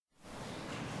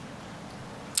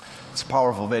It's a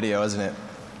powerful video, isn't it?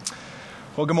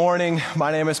 Well, good morning.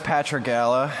 My name is Patrick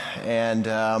Gala, and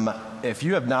if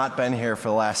you have not been here for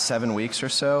the last 7 weeks or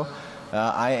so,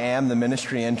 I am the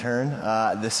ministry intern.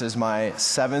 This is my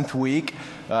 7th week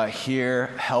here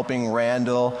helping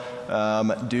Randall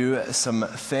do some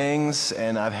things,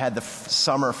 and I've had the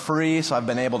summer free, so I've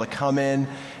been able to come in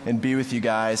and be with you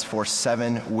guys for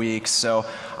 7 weeks. So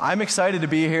I'm excited to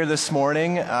be here this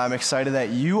morning. I'm excited that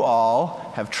you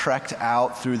all have trekked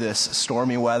out through this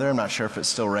stormy weather. I'm not sure if it's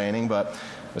still raining, but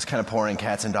it was kind of pouring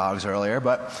cats and dogs earlier.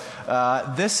 But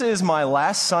this is my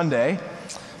last Sunday,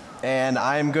 and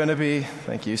I'm going to be,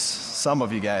 thank you, some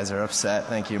of you guys are upset.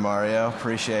 Thank you, Mario.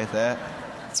 Appreciate that.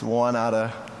 It's one out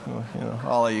of,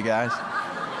 all of you guys.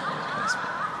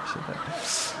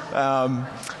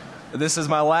 This is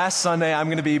my last Sunday. I'm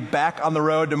going to be back on the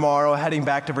road tomorrow, heading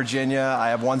back to Virginia. I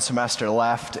have 1 semester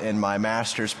left in my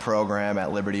master's program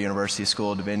at Liberty University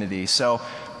School of Divinity. So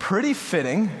pretty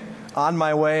fitting, on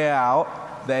my way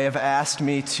out, they have asked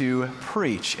me to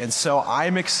preach. And so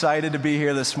I'm excited to be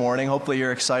here this morning. Hopefully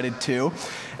you're excited too.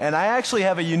 And I actually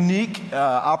have a unique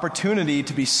opportunity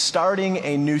to be starting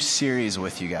a new series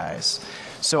with you guys.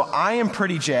 So I am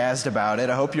pretty jazzed about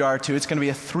it. I hope you are too. It's going to be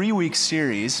a 3-week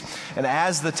series. And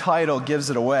as the title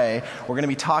gives it away, we're going to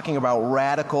be talking about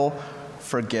radical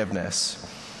forgiveness.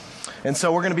 And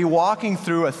so we're going to be walking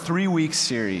through a 3-week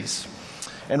series.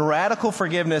 And radical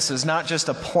forgiveness is not just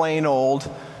a plain old,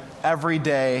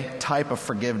 everyday type of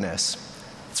forgiveness.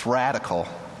 It's radical.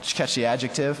 Did you catch the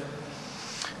adjective?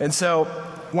 And so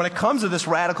when it comes to this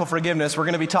radical forgiveness, we're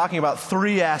going to be talking about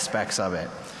 3 aspects of it.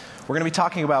 We're going to be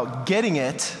talking about getting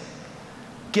it,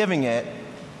 giving it,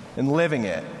 and living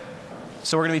it.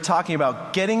 So we're going to be talking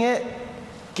about getting it,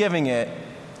 giving it,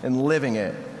 and living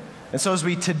it. And so as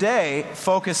we today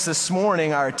focus this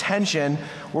morning, our attention,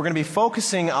 we're going to be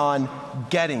focusing on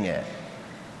getting it.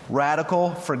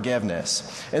 Radical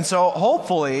forgiveness. And so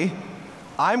hopefully,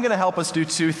 I'm going to help us do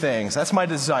 2 things. That's my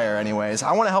desire anyways.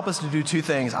 I want to help us to do 2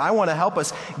 things. I want to help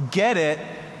us get it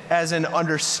as in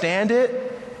understand it,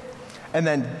 and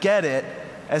then get it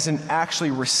as in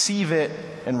actually receive it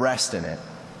and rest in it.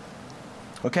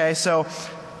 Okay, so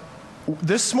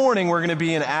this morning we're going to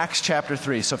be in Acts chapter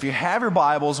 3. So if you have your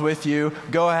Bibles with you,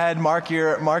 go ahead, mark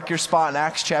your spot in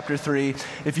Acts chapter 3.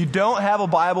 If you don't have a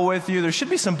Bible with you, there should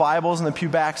be some Bibles in the pew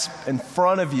backs in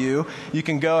front of you. You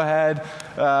can go ahead,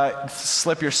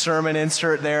 slip your sermon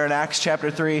insert there in Acts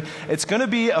chapter 3. It's going to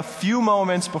be a few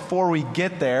moments before we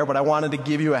get there, but I wanted to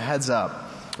give you a heads up.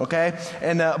 Okay?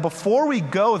 And before we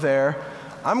go there,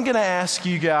 I'm going to ask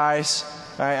you guys,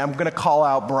 all right, I'm going to call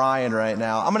out Brian right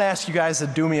now. I'm going to ask you guys to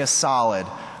do me a solid.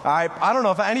 All right? I don't know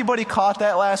if anybody caught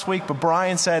that last week, but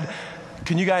Brian said,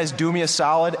 can you guys do me a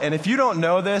solid? And if you don't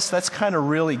know this, that's kind of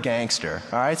really gangster.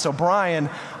 All right? So Brian,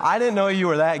 I didn't know you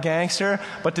were that gangster,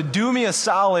 but to do me a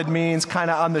solid means kind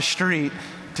of on the street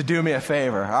to do me a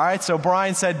favor. All right? So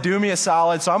Brian said, do me a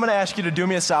solid. So I'm going to ask you to do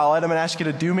me a solid. I'm going to ask you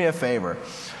to do me a favor.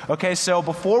 Okay, so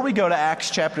before we go to Acts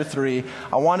chapter 3,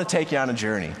 I want to take you on a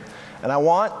journey. And I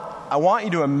want you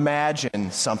to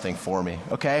imagine something for me,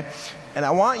 okay? And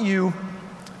I want you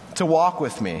to walk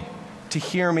with me, to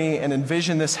hear me and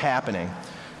envision this happening.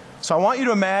 So I want you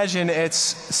to imagine it's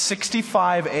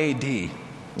 65 AD,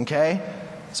 okay?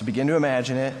 So begin to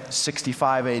imagine it,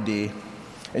 65 AD.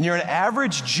 And you're an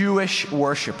average Jewish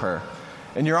worshiper.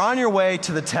 And you're on your way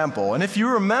to the temple. And if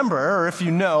you remember, or if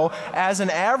you know, as an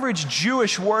average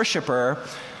Jewish worshiper,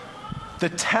 the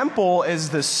temple is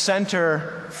the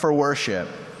center for worship.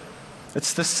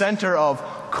 It's the center of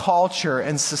culture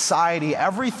and society.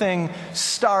 Everything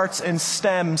starts and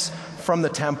stems from the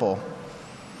temple.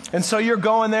 And so you're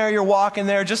going there, you're walking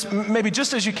there, maybe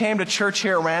just as you came to church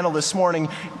here at Randall this morning,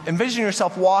 envision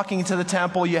yourself walking to the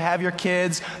temple. You have your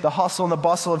kids, the hustle and the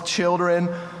bustle of children.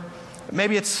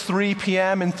 Maybe it's 3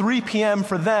 p.m., and 3 p.m.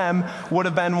 for them would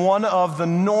have been one of the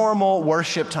normal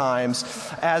worship times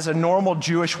as a normal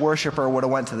Jewish worshiper would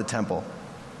have went to the temple.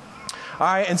 All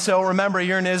right, and so remember,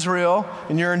 you're in Israel,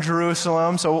 and you're in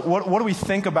Jerusalem, so what do we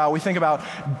think about? We think about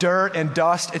dirt and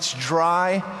dust. It's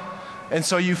dry, and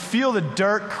so you feel the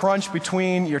dirt crunch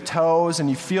between your toes, and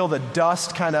you feel the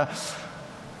dust kind of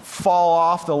fall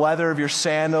off the leather of your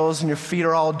sandals, and your feet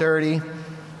are all dirty.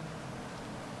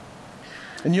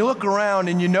 And you look around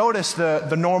and you notice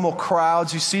the normal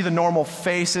crowds, you see the normal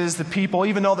faces, the people,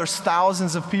 even though there's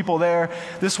thousands of people there,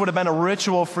 this would have been a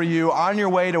ritual for you on your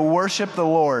way to worship the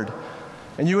Lord.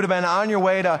 And you would have been on your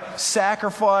way to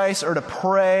sacrifice or to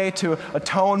pray, to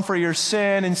atone for your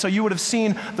sin. And so you would have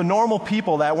seen the normal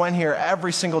people that went here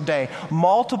every single day,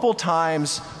 multiple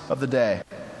times of the day.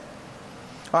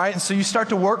 All right, and so you start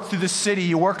to work through the city.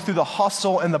 You work through the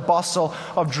hustle and the bustle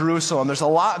of Jerusalem. There's a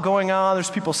lot going on. There's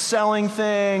people selling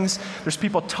things. There's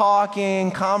people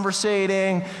talking,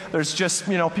 conversating. There's just,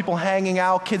 people hanging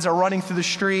out. Kids are running through the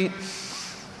street.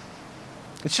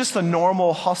 It's just the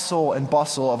normal hustle and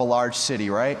bustle of a large city,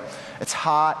 right? It's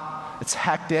hot. It's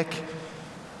hectic.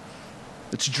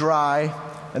 It's dry.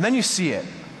 And then you see it.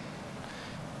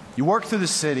 You work through the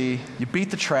city. You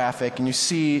beat the traffic, and you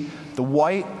see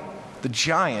the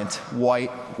giant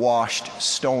whitewashed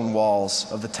stone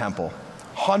walls of the temple,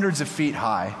 hundreds of feet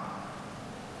high.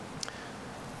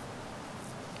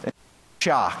 And you're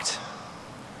shocked.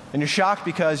 And you're shocked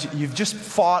because you've just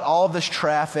fought all of this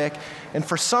traffic, and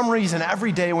for some reason,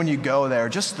 every day when you go there,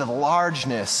 just the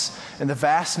largeness and the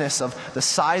vastness of the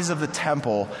size of the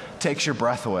temple takes your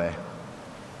breath away.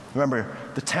 Remember,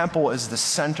 the temple is the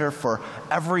center for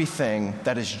everything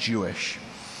that is Jewish.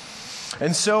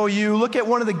 And so you look at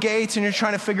one of the gates and you're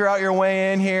trying to figure out your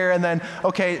way in here, and then,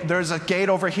 okay, there's a gate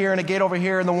over here and a gate over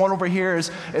here, and the one over here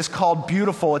is called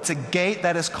Beautiful. It's a gate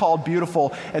that is called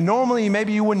Beautiful. And normally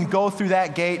maybe you wouldn't go through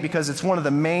that gate because it's one of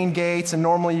the main gates, and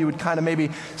normally you would kind of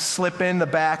maybe slip in the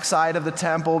back side of the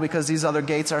temple because these other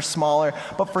gates are smaller.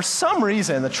 But for some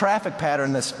reason, the traffic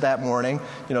pattern that morning,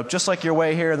 just like your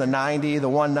way here, the 90, the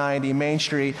 190, Main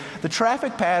Street, the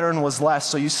traffic pattern was less,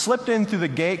 so you slipped in through the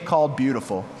gate called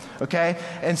Beautiful. Okay?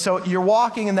 And so you're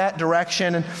walking in that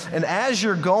direction, and as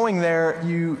you're going there,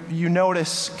 you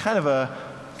notice kind of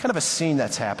a scene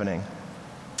that's happening.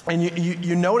 And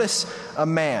you notice a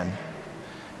man.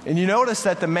 And you notice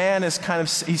that the man is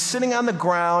he's sitting on the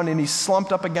ground, and he's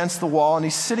slumped up against the wall, and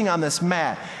he's sitting on this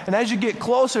mat. And as you get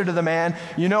closer to the man,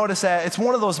 you notice that it's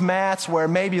one of those mats where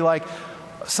maybe like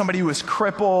somebody who was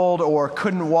crippled or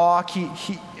couldn't walk,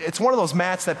 it's one of those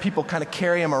mats that people kind of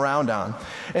carry him around on.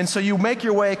 And so you make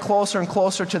your way closer and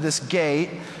closer to this gate,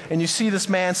 and you see this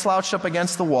man slouched up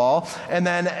against the wall. And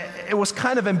then it was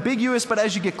kind of ambiguous, but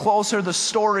as you get closer, the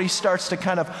story starts to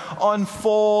kind of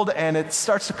unfold, and it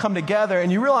starts to come together,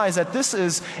 and you realize that this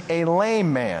is a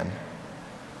lame man.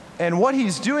 And what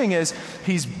he's doing is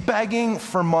he's begging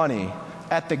for money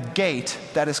at the gate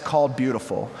that is called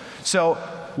Beautiful. So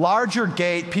larger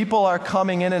gate, people are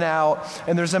coming in and out,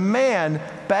 and there's a man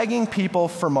begging people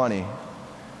for money.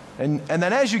 And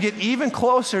then as you get even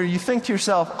closer, you think to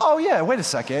yourself, oh yeah, wait a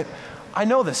second, I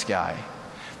know this guy.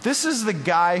 This is the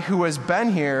guy who has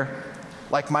been here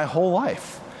like my whole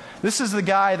life. This is the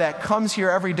guy that comes here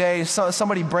every day.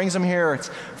 Somebody brings him here, it's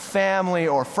family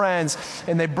or friends,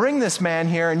 and they bring this man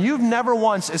here, and you've never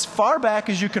once, as far back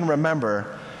as you can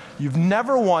remember, you've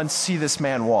never once seen this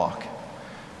man walk.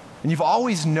 And you've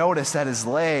always noticed that his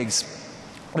legs,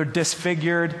 they're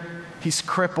disfigured, he's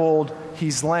crippled,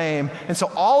 he's lame. And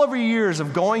so all of your years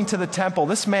of going to the temple,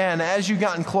 this man, as you've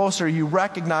gotten closer, you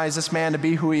recognize this man to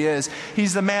be who he is.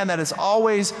 He's the man that has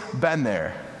always been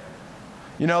there.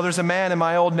 There's a man in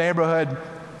my old neighborhood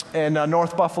in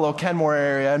North Buffalo, Kenmore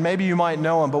area, and maybe you might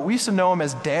know him, but we used to know him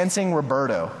as Dancing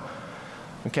Roberto.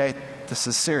 Okay, this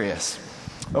is serious.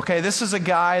 Okay, this is a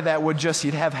guy that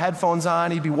he'd have headphones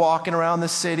on, he'd be walking around the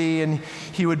city, and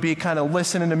he would be kind of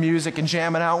listening to music and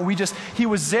jamming out. He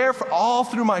was there for all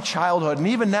through my childhood, and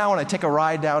even now when I take a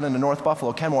ride down into North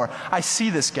Buffalo, Kenmore, I see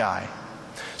this guy.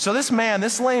 So this man,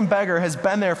 this lame beggar, has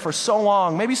been there for so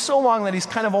long, maybe so long that he's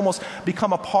kind of almost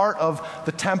become a part of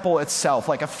the temple itself,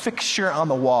 like a fixture on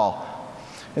the wall.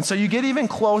 And so you get even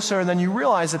closer, and then you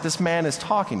realize that this man is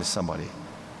talking to somebody.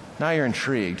 Now you're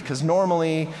intrigued, because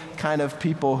normally kind of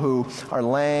people who are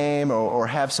lame or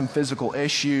have some physical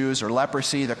issues or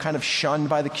leprosy, they're kind of shunned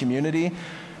by the community.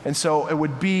 And so it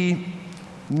would be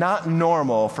not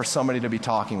normal for somebody to be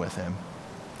talking with him.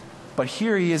 But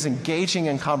here he is engaging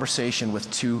in conversation with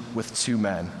two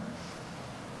men.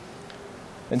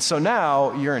 And so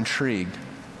now you're intrigued.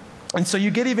 And so you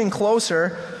get even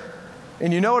closer,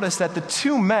 and you notice that the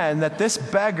two men that this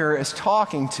beggar is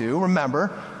talking to,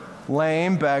 remember,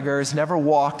 lame beggar, has never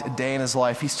walked a day in his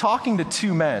life. He's talking to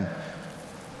two men.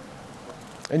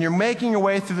 And you're making your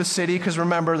way through the city because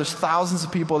remember, there's thousands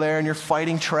of people there and you're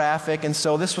fighting traffic. And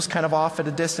so this was kind of off at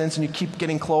a distance, and you keep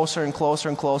getting closer and closer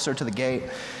and closer to the gate.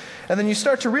 And then you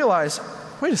start to realize,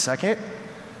 wait a second.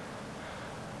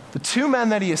 The two men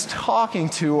that he is talking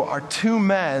to are two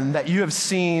men that you have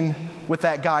seen with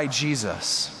that guy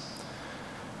Jesus.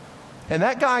 And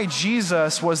that guy,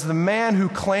 Jesus, was the man who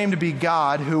claimed to be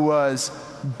God, who was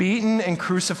beaten and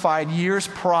crucified years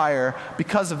prior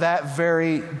because of that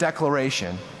very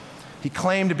declaration. He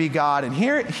claimed to be God. And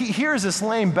here's this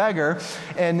lame beggar,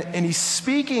 and he's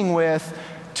speaking with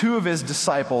two of his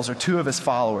disciples or two of his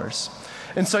followers.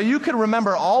 And so you could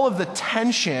remember all of the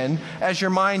tension as your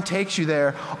mind takes you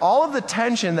there, all of the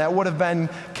tension that would have been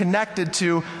connected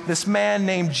to this man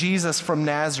named Jesus from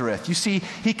Nazareth. You see,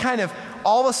 he kind of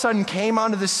all of a sudden came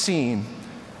onto the scene,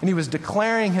 and he was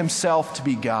declaring himself to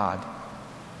be God,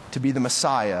 to be the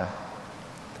Messiah.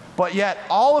 But yet,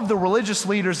 all of the religious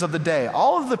leaders of the day,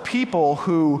 all of the people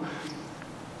who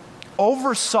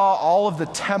oversaw all of the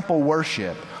temple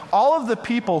worship, all of the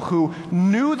people who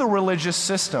knew the religious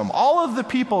system, all of the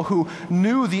people who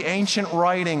knew the ancient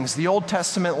writings, the Old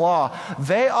Testament law,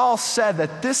 they all said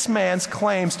that this man's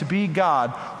claims to be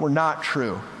God were not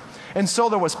true. And so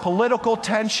there was political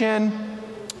tension,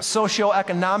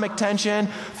 socioeconomic tension.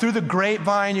 Through the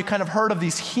grapevine, you kind of heard of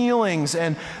these healings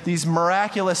and these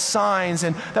miraculous signs,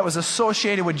 and that was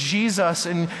associated with Jesus,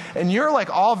 and you're like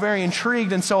all very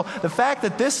intrigued. And so the fact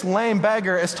that this lame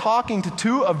beggar is talking to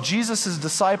two of Jesus'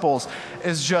 disciples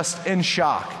is just in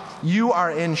shock. You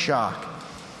are in shock.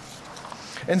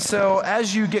 And so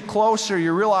as you get closer,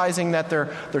 you're realizing that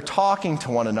they're talking to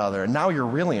one another, and now you're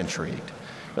really intrigued.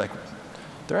 You're like,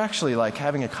 they're actually like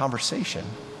having a conversation.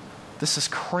 This is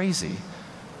crazy.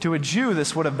 To a Jew,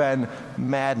 this would have been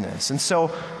madness. And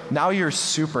so now you're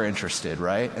super interested,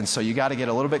 right? And so you got to get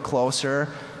a little bit closer,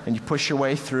 and you push your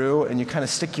way through, and you kind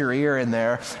of stick your ear in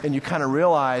there, and you kind of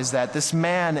realize that this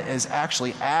man is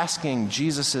actually asking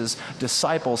Jesus'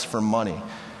 disciples for money.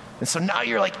 And so now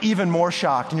you're like even more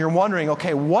shocked, and you're wondering,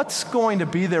 okay, what's going to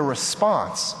be their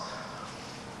response?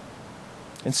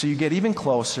 And so you get even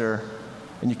closer,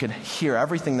 and you can hear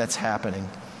everything that's happening.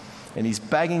 And he's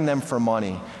begging them for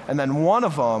money. And then one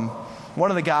of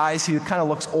the guys, he kind of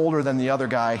looks older than the other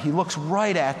guy, he looks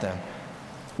right at them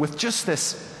with just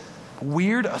this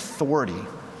weird authority.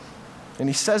 And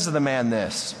he says to the man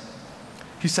this.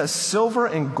 He says, "Silver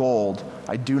and gold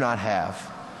I do not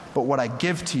have, but what I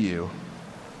do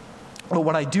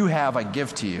have I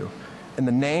give to you. In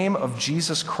the name of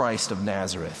Jesus Christ of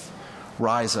Nazareth,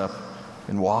 rise up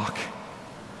and walk."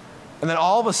 And then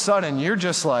all of a sudden, you're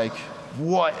just like,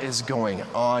 what is going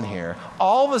on here?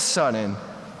 All of a sudden,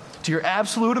 to your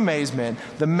absolute amazement,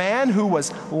 the man who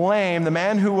was lame, the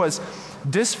man who was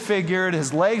disfigured,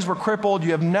 his legs were crippled,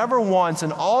 you have never once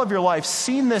in all of your life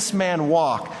seen this man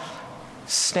walk,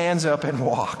 stands up and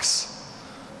walks.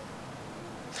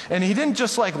 And he didn't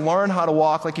just like learn how to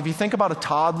walk. Like if you think about a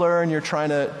toddler and you're trying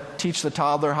to teach the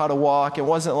toddler how to walk, it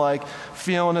wasn't like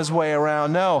feeling his way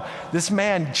around. No, this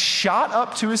man shot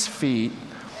up to his feet,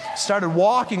 started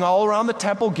walking all around the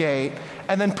temple gate,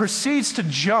 and then proceeds to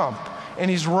jump. And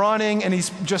he's running, and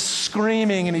he's just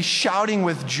screaming, and he's shouting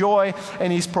with joy,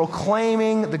 and he's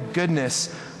proclaiming the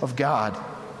goodness of God.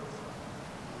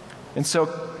 And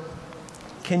so,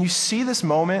 can you see this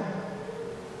moment?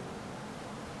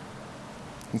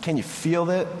 And can you feel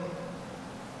it?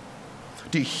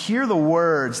 Do you hear the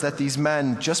words that these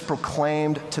men just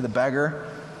proclaimed to the beggar?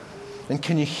 And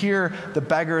can you hear the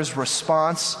beggar's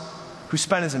response, who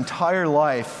spent his entire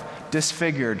life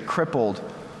disfigured, crippled,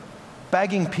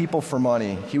 begging people for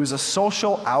money? He was a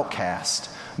social outcast.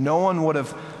 No one would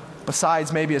have,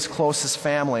 besides maybe his closest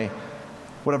family,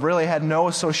 would have really had no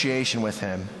association with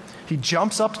him. He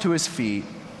jumps up to his feet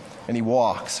and he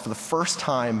walks for the first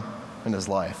time in his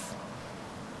life.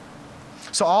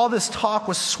 So all this talk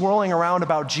was swirling around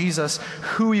about Jesus,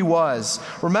 who he was.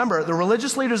 Remember, the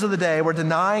religious leaders of the day were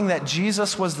denying that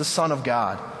Jesus was the Son of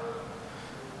God.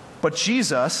 But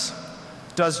Jesus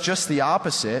does just the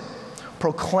opposite,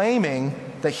 proclaiming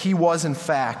that he was in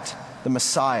fact the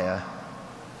Messiah,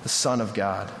 the Son of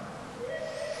God.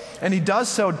 And he does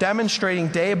so demonstrating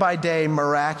day by day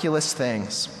miraculous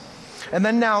things. And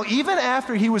then now, even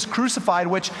after he was crucified,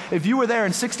 which if you were there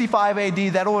in 65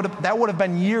 AD, that would have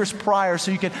been years prior,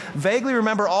 so you could vaguely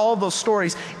remember all of those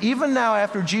stories. Even now,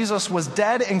 after Jesus was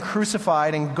dead and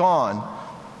crucified and gone,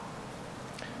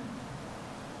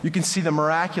 you can see the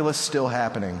miraculous still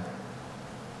happening.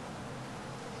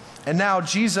 And now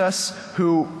Jesus,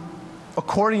 who,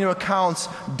 according to accounts,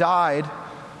 died,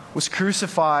 was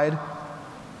crucified,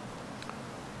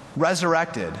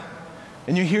 resurrected.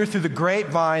 And you hear through the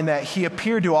grapevine that he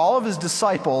appeared to all of his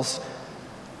disciples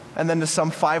and then to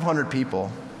some 500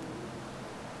 people.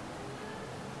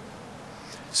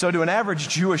 So to an average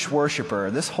Jewish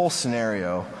worshiper, this whole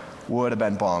scenario would have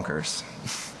been bonkers.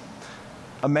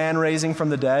 A man raising from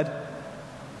the dead,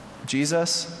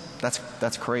 Jesus,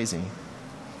 that's crazy.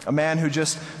 A man who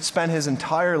just spent his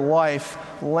entire life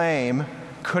lame,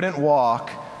 couldn't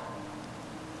walk,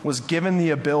 was given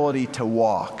the ability to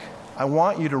walk. I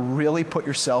want you to really put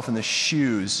yourself in the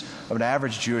shoes of an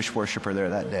average Jewish worshiper there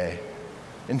that day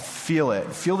and feel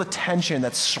it. Feel the tension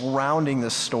that's surrounding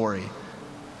this story.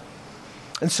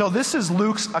 And so this is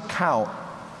Luke's account.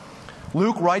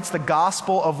 Luke writes the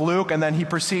Gospel of Luke, and then he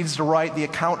proceeds to write the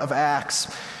account of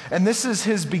Acts. And this is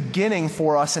his beginning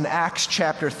for us in Acts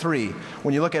chapter 3.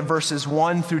 When you look at verses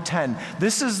 1 through 10,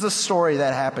 this is the story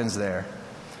that happens there.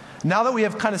 Now that we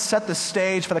have kind of set the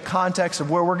stage for the context of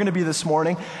where we're going to be this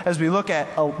morning, as we look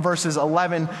at verses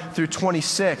 11 through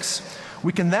 26,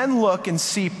 we can then look and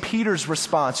see Peter's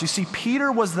response. You see,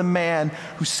 Peter was the man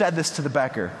who said this to the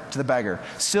beggar.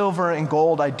 Silver and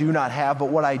gold I do not have, but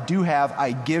what I do have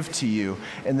I give to you.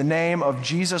 In the name of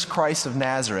Jesus Christ of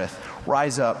Nazareth,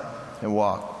 rise up and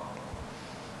walk.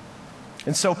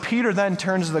 And so Peter then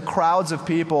turns to the crowds of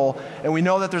people, and we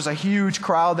know that there's a huge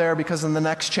crowd there because in the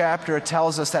next chapter it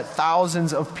tells us that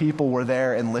thousands of people were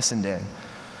there and listened in.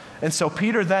 And so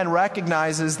Peter then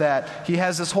recognizes that he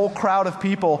has this whole crowd of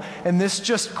people, and this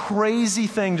just crazy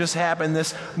thing just happened,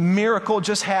 this miracle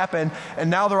just happened, and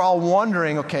now they're all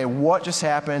wondering, okay, what just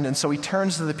happened? And so he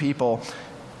turns to the people,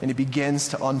 and he begins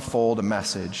to unfold a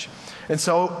message. And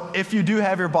so if you do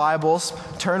have your Bibles,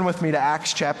 turn with me to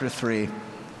Acts chapter 3.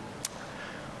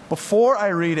 Before I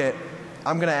read it,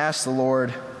 I'm going to ask the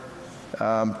Lord,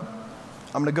 I'm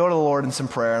going to go to the Lord in some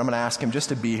prayer, and I'm going to ask him just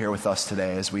to be here with us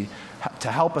today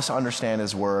to help us understand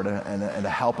his word and to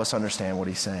help us understand what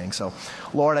he's saying. So,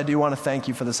 Lord, I do want to thank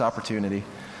you for this opportunity.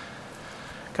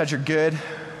 God, you're good.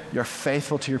 You're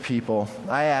faithful to your people.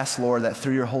 I ask, Lord, that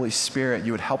through your Holy Spirit,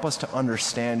 you would help us to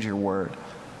understand your word.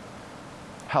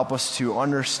 Help us to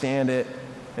understand it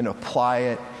and apply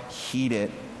it, heed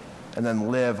it, and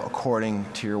then live according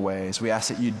to your ways. We ask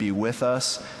that you'd be with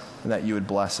us and that you would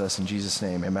bless us. In Jesus'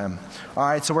 name, amen. All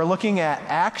right, so we're looking at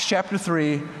Acts chapter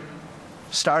 3,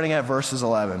 starting at verses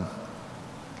 11.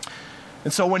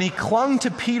 And so when he clung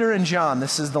to Peter and John,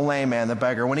 this is the lame man, the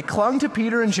beggar. When he clung to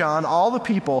Peter and John, all the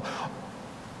people,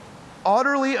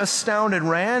 utterly astounded,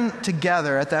 ran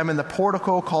together at them in the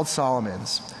portico called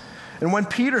Solomon's. And when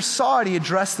Peter saw it, he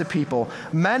addressed the people,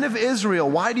 "Men of Israel,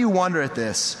 why do you wonder at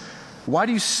this? Why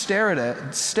do you stare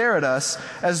at us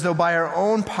as though by our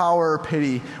own power or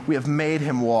pity we have made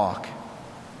him walk?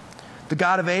 The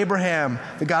God of Abraham,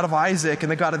 the God of Isaac,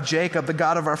 and the God of Jacob, the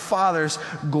God of our fathers,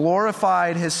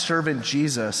 glorified his servant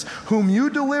Jesus, whom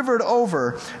you delivered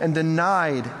over and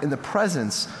denied in the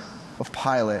presence of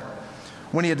Pilate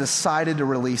when he had decided to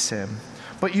release him.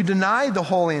 But you denied the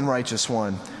holy and righteous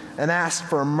one and asked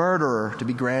for a murderer to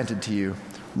be granted to you."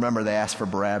 Remember, they asked for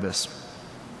Barabbas.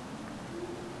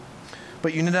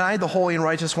 "But you denied the holy and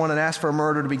righteous one and asked for a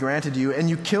murderer to be granted to you, and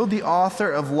you killed the author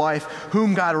of life,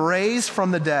 whom God raised from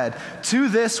the dead. To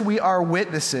this we are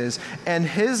witnesses, and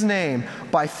his name,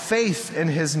 by faith in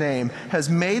his name, has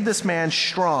made this man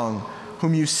strong,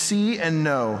 whom you see and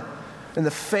know. And the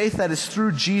faith that is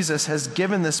through Jesus has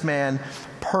given this man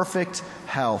perfect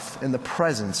health in the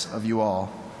presence of you all.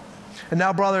 And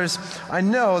now, brothers, I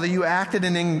know that you acted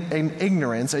in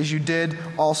ignorance, as you did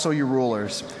also your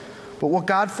rulers. But what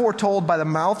God foretold by the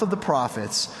mouth of the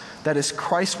prophets, that is,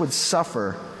 Christ would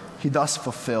suffer, he thus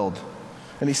fulfilled."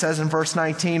 And he says in verse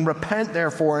 19, "Repent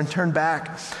therefore and turn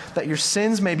back, that your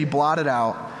sins may be blotted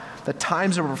out, that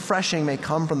times of refreshing may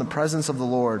come from the presence of the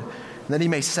Lord, and that he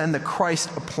may send the Christ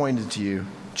appointed to you,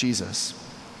 Jesus,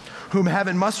 whom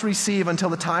heaven must receive until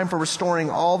the time for restoring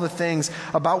all the things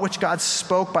about which God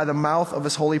spoke by the mouth of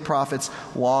his holy prophets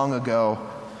long ago."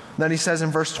 And then he says in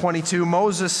verse 22,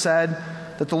 "Moses said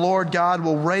that the Lord God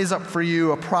will raise up for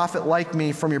you a prophet like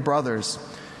me from your brothers.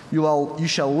 You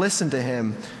shall listen to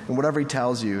him in whatever he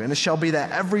tells you. And it shall be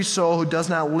that every soul who does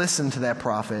not listen to that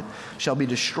prophet shall be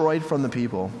destroyed from the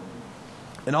people.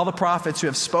 And all the prophets who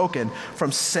have spoken,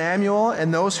 from Samuel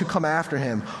and those who come after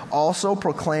him, also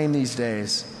proclaim these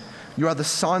days. You are the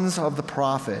sons of the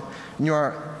prophet,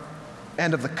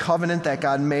 and of the covenant that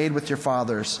God made with your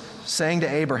fathers, saying to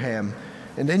Abraham,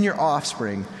 'And in your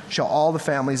offspring shall all the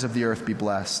families of the earth be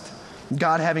blessed.'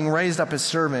 God, having raised up his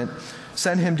servant,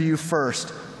 sent him to you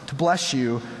first to bless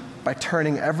you by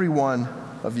turning every one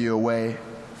of you away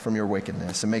from your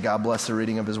wickedness." And may God bless the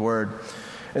reading of his word.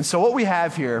 And so what we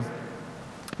have here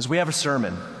is we have a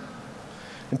sermon.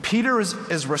 And Peter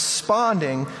is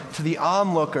responding to the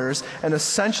onlookers and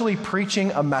essentially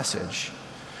preaching a message.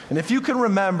 And if you can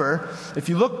remember, if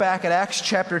you look back at Acts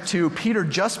chapter 2, Peter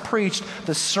just preached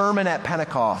the sermon at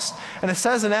Pentecost. And it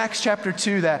says in Acts chapter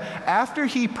 2 that after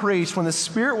he preached, when the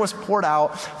Spirit was poured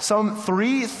out, some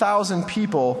 3,000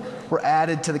 people were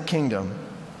added to the kingdom.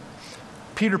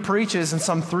 Peter preaches and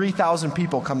some 3,000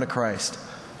 people come to Christ.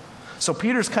 So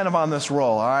Peter's kind of on this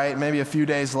roll, all right? Maybe a few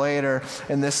days later,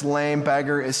 and this lame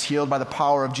beggar is healed by the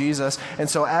power of Jesus. And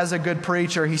so as a good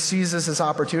preacher, he seizes this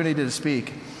opportunity to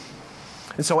speak.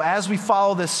 And so as we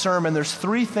follow this sermon, there's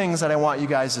three things that I want you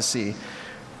guys to see.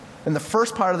 And the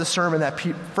first part of the sermon,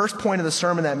 first point of the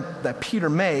sermon that Peter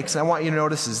makes, and I want you to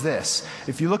notice, is this.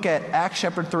 If you look at Acts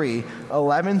chapter 3,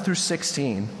 11 through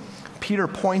 16, Peter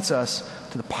points us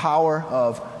to the power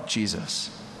of Jesus.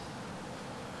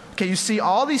 Okay, you see,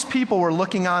 all these people were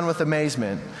looking on with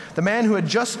amazement. The man who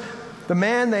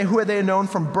they had known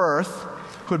from birth,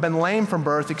 who had been lame from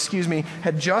birth,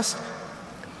 had just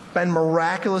been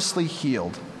miraculously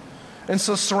healed. And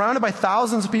so, surrounded by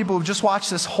thousands of people who've just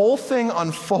watched this whole thing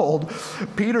unfold,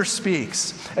 Peter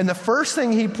speaks. And the first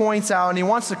thing he points out, and he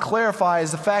wants to clarify,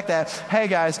 is the fact that, hey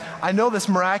guys, I know this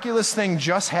miraculous thing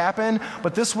just happened,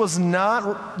 but this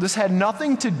had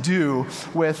nothing to do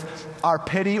with our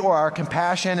pity or our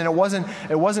compassion, and it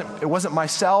wasn't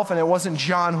myself, and it wasn't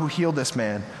John who healed this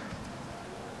man.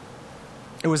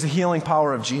 It was the healing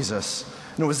power of Jesus.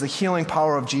 And it was the healing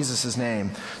power of Jesus'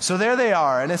 name. So there they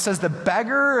are. And it says the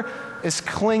beggar is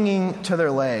clinging to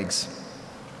their legs.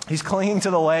 He's clinging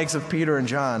to the legs of Peter and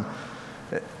John.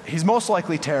 He's most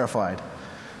likely terrified.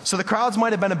 So the crowds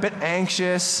might have been a bit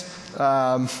anxious,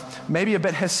 maybe a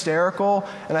bit hysterical.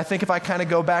 And I think if I kind of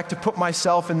go back to put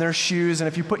myself in their shoes, and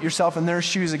if you put yourself in their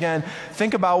shoes again,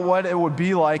 think about what it would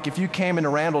be like if you came into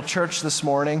Randall Church this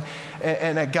morning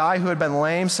and a guy who had been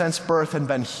lame since birth had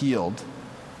been healed.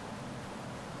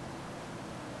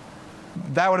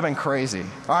 That would have been crazy.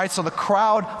 All right, so the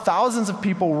crowd, thousands of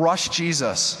people rush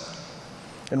Jesus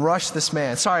and rush this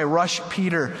man. Rush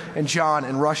Peter and John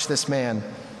and rush this man.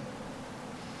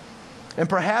 And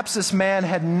perhaps this man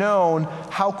had known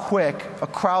how quick a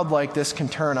crowd like this can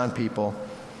turn on people.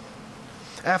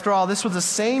 After all, this was the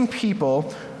same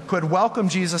people who had welcomed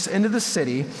Jesus into the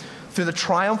city through the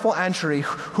triumphal entry,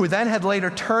 who then had later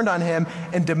turned on him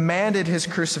and demanded his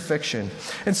crucifixion.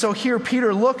 And so here,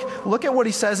 Peter, look at what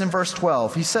he says in verse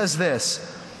 12. He says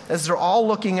this, as they're all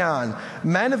looking on,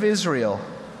 "Men of Israel,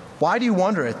 why do you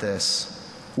wonder at this?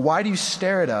 Why do you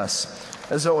stare at us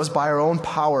as though it was by our own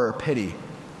power or pity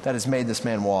that has made this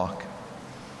man walk?"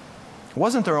 It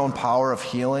wasn't their own power of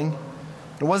healing.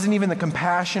 It wasn't even the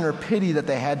compassion or pity that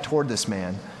they had toward this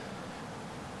man.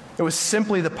 It was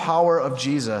simply the power of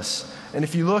Jesus. And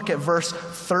if you look at verse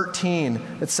 13,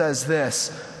 it says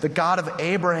this, "The God of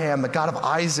Abraham, the God of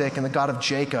Isaac, and the God of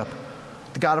Jacob,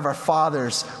 the God of our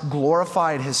fathers,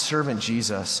 glorified his servant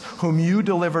Jesus, whom you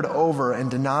delivered over and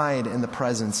denied in the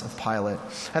presence of Pilate."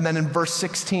 And then in verse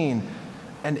 16,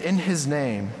 "And in his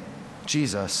name,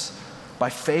 Jesus, by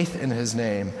faith in his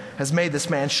name, has made this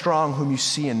man strong whom you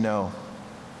see and know."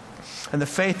 And the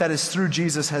faith that is through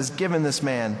Jesus has given this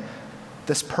man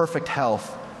this perfect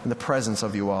health in the presence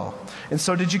of you all. And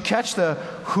so did you catch the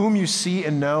whom you see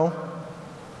and know?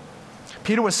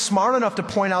 Peter was smart enough to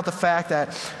point out the fact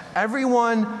that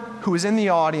everyone who was in the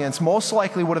audience most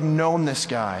likely would have known this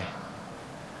guy.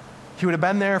 He would have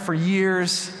been there for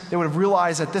years. They would have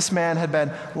realized that this man had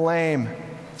been lame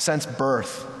since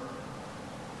birth.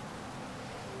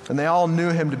 And they all knew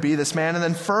him to be this man. And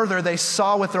then further, they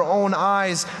saw with their own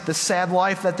eyes the sad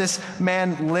life that this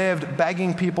man lived,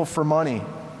 begging people for money.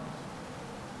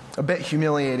 A bit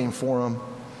humiliating for him.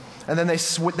 And then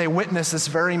they witnessed this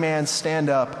very man stand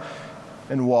up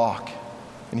and walk,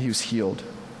 and he was healed.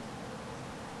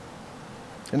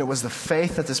 And it was the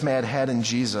faith that this man had in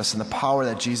Jesus and the power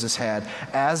that Jesus had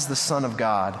as the Son of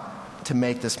God to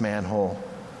make this man whole.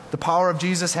 The power of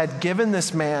Jesus had given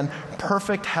this man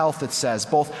perfect health, it says,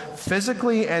 both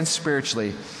physically and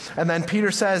spiritually. And then Peter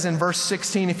says in verse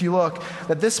 16, if you look,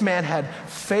 that this man had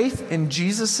faith in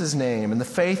Jesus' name, and the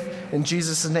faith in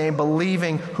Jesus' name,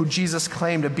 believing who Jesus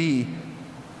claimed to be,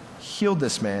 healed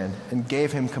this man and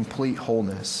gave him complete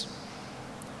wholeness.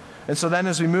 And so then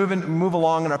as we move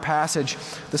along in our passage,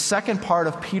 the second part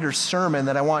of Peter's sermon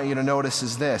that I want you to notice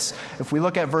is this. If we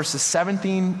look at verses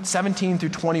 17 through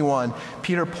 21,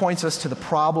 Peter points us to the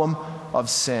problem of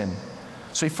sin.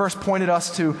 So he first pointed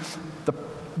us to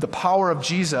the power of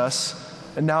Jesus,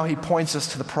 and now he points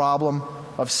us to the problem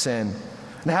of sin.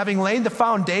 And having laid the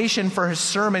foundation for his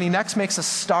sermon, he next makes a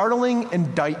startling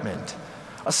indictment,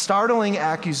 a startling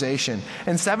accusation.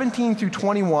 In 17 through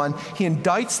 21, he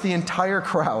indicts the entire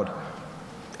crowd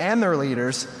and their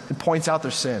leaders and points out their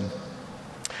sin.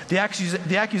 The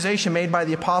accusation made by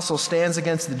the apostles stands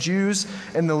against the Jews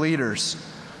and the leaders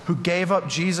who gave up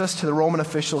Jesus to the Roman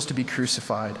officials to be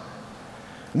crucified.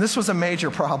 And this was a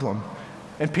major problem.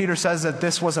 And Peter says that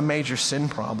this was a major sin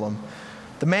problem.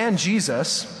 The man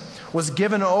Jesus was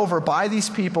given over by these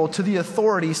people to the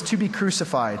authorities to be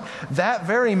crucified. That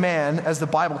very man, as the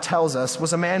Bible tells us,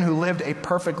 was a man who lived a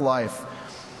perfect life.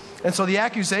 And so the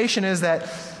accusation is that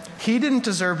he didn't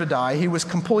deserve to die. He was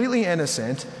completely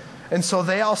innocent. And so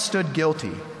they all stood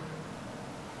guilty.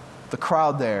 The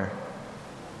crowd there.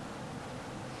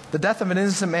 The death of an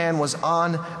innocent man was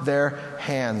on their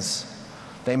hands.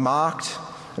 They mocked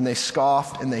and they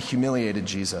scoffed and they humiliated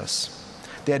Jesus.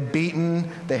 They had beaten,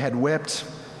 they had whipped,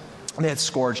 and they had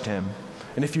scourged him.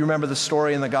 And if you remember the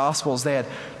story in the Gospels, they had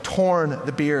torn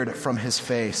the beard from his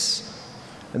face.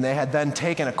 And they had then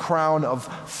taken a crown of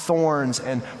thorns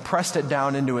and pressed it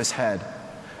down into his head.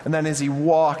 And then as he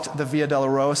walked the Via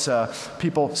Dolorosa,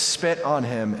 people spit on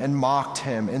him and mocked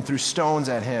him and threw stones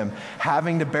at him,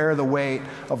 having to bear the weight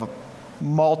of a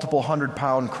multiple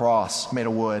 100-pound cross made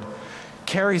of wood.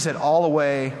 Carries it all the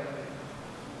way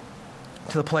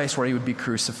to the place where he would be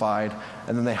crucified.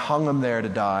 And then they hung him there to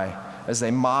die as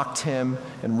they mocked him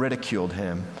and ridiculed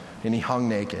him. And he hung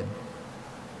naked.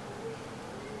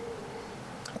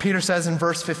 Peter says in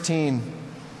verse 15,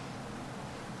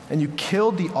 "And you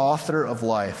killed the author of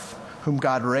life, whom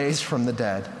God raised from the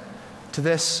dead. To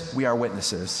this we are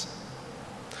witnesses."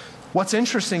 What's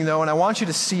interesting, though, and I want you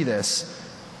to see this,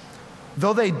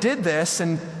 though they did this,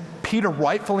 and Peter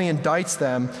rightfully indicts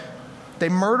them, they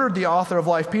murdered the author of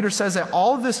life. Peter says that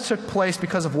all of this took place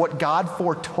because of what God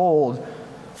foretold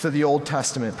through the Old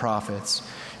Testament prophets.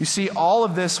 You see, all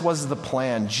of this was the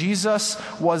plan. Jesus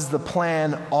was the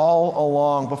plan all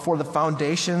along, before the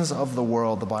foundations of the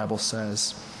world, the Bible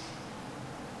says.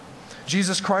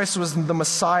 Jesus Christ was the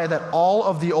Messiah that all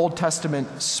of the Old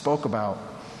Testament spoke about.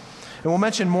 And we'll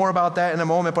mention more about that in a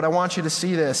moment, but I want you to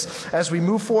see this. As we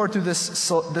move forward through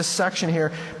this section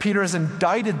here, Peter has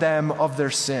indicted them of their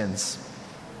sins.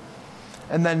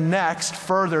 And then next,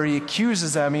 further, he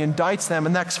accuses them, he indicts them,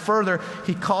 and next, further,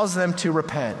 he calls them to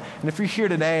repent. And if you're here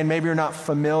today and maybe you're not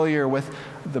familiar with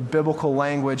the biblical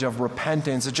language of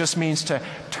repentance, it just means to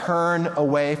turn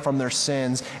away from their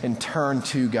sins and turn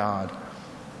to God.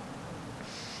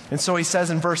 And so he says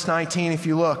in verse 19, if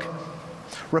you look,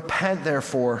 "Repent,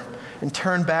 therefore, and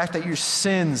turn back, that your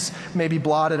sins may be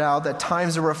blotted out, that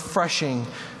times of refreshing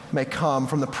may come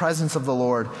from the presence of the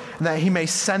Lord, and that he may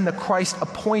send the Christ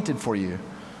appointed for you."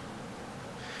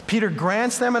 Peter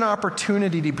grants them an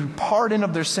opportunity to be pardoned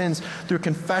of their sins through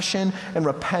confession and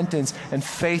repentance and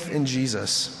faith in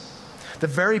Jesus, the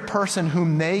very person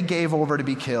whom they gave over to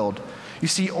be killed. You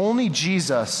see, only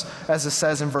Jesus, as it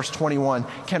says in verse 21,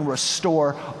 can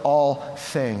restore all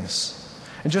things.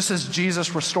 And just as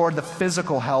Jesus restored the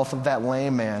physical health of that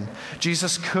lame man,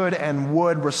 Jesus could and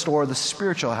would restore the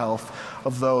spiritual health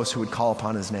of those who would call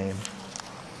upon his name.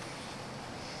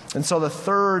 And so the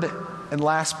third and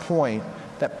last point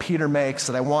that Peter makes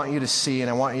that I want you to see and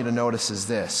I want you to notice is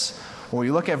this. When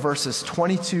we look at verses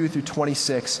 22 through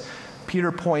 26,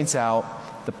 Peter points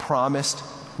out the promised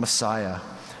Messiah.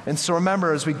 And so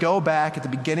remember, as we go back at the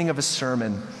beginning of his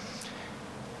sermon,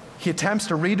 he attempts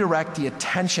to redirect the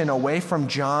attention away from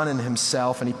John and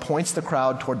himself, and he points the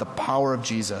crowd toward the power of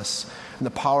Jesus and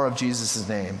the power of Jesus'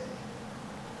 name.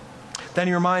 Then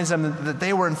he reminds them that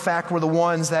they were the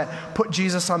ones that put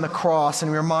Jesus on the cross, and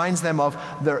he reminds them of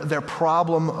their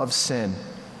problem of sin.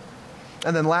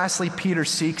 And then lastly, Peter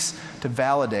seeks to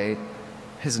validate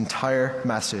his entire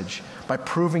message by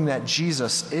proving that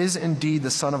Jesus is indeed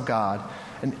the Son of God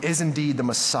and is indeed the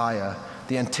Messiah,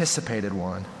 the anticipated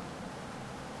one.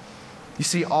 You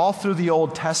see, all through the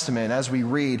Old Testament, as we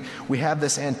read, we have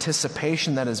this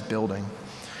anticipation that is building.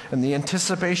 And the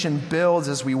anticipation builds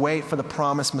as we wait for the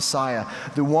promised Messiah,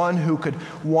 the one who could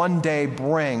one day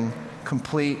bring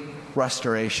complete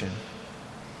restoration.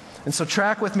 And so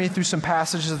track with me through some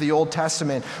passages of the Old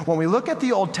Testament. When we look at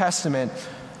the Old Testament,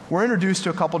 we're introduced to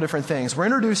a couple different things. We're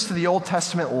introduced to the Old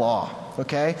Testament law,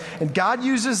 okay? And God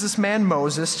uses this man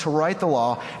Moses to write the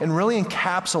law and really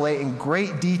encapsulate in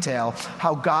great detail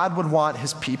how God would want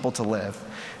his people to live.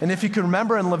 And if you can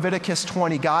remember in Leviticus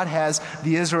 20, God has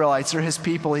the Israelites, they're his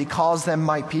people. He calls them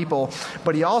my people.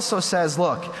 But he also says,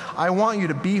 look, I want you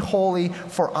to be holy,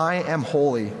 for I am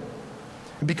holy.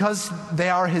 Because they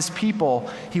are his people,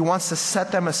 he wants to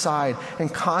set them aside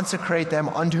and consecrate them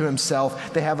unto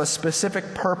himself. They have a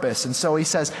specific purpose. And so he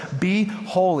says, be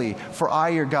holy, for I,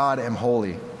 your God, am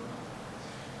holy.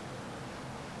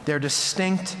 They're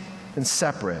distinct and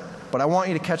separate. But I want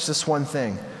you to catch this one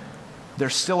thing.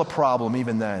 There's still a problem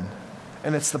even then.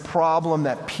 And it's the problem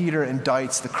that Peter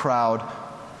indicts the crowd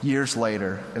years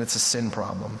later, and it's a sin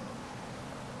problem.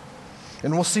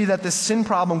 And we'll see that this sin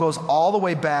problem goes all the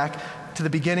way back to the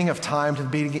beginning of time, to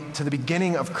the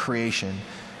beginning of creation.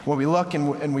 When we look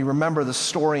and we remember the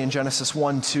story in Genesis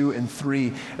 1, 2, and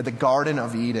 3 at the Garden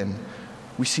of Eden,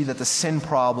 we see that the sin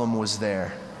problem was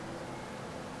there.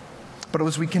 But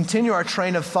as we continue our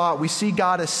train of thought, we see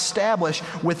God establish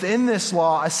within this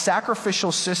law a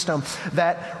sacrificial system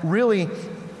that really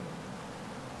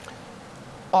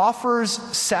offers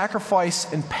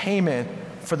sacrifice and payment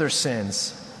for their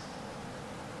sins.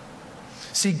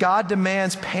 See, God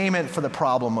demands payment for the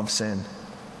problem of sin.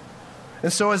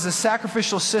 And so as the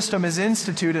sacrificial system is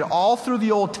instituted all through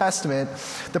the Old Testament,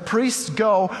 the priests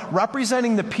go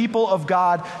representing the people of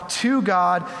God to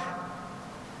God,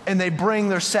 and they bring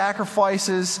their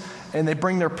sacrifices and they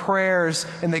bring their prayers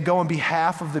and they go on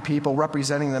behalf of the people,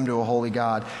 representing them to a holy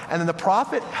God. And then the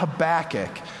prophet Habakkuk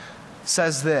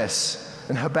says this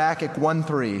in Habakkuk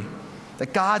 1:3,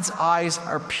 that God's eyes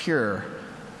are pure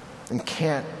and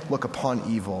can't look upon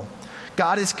evil.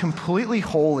 God is completely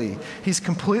holy. He's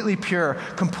completely pure,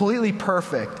 completely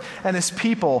perfect. And his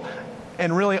people,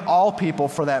 and really all people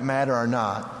for that matter, are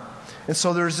not. And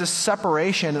so there's this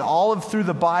separation. And all through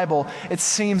the Bible, it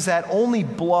seems that only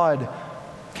blood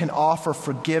can offer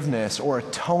forgiveness or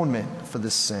atonement for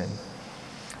this sin.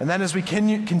 And then as we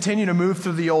continue to move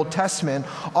through the Old Testament,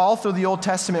 all through the Old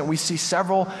Testament, we see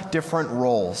several different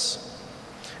roles.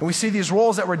 And we see these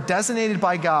roles that were designated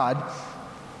by God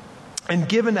and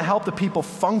given to help the people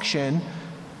function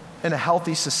in a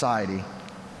healthy society.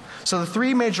 So the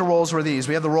three major roles were these.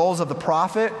 We have the roles of the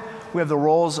prophet, we have the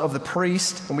roles of the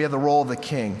priest, and we have the role of the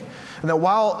king. And that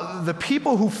while the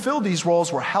people who filled these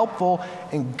roles were helpful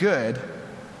and good,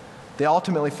 they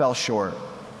ultimately fell short.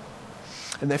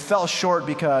 And they fell short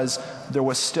because there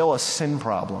was still a sin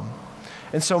problem.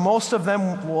 And so most of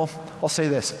them, well, I'll say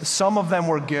this, some of them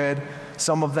were good,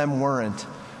 some of them weren't.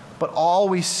 But all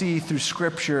we see through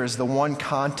Scripture is the one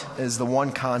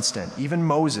constant. Even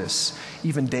Moses,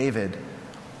 even David,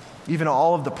 even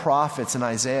all of the prophets and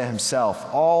Isaiah himself,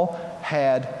 all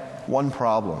had one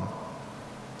problem.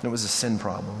 And it was a sin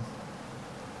problem.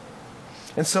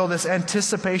 And so this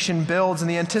anticipation builds,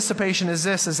 and the anticipation is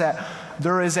this, is that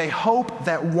there is a hope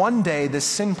that one day this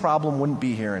sin problem wouldn't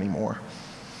be here anymore.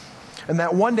 And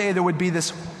that one day there would be this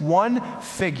one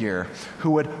figure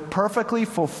who would perfectly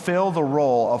fulfill the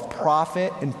role of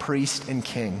prophet and priest and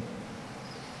king.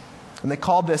 And they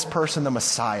called this person the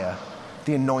Messiah,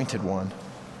 the Anointed One.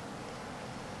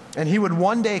 And he would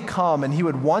one day come and he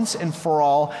would once and for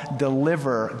all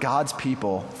deliver God's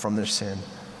people from their sin.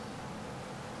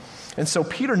 And so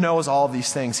Peter knows all of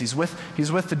these things. He's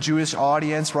with the Jewish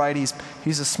audience, right?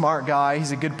 He's a smart guy.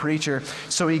 He's a good preacher.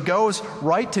 So he goes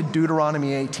right to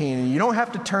Deuteronomy 18. And you don't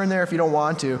have to turn there if you don't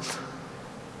want to.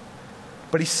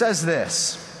 But he says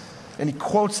this, and he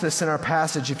quotes this in our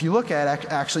passage. If you look at,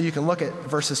 actually, you can look at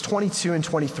verses 22 and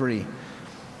 23.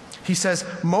 He says,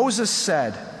 Moses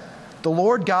said, "The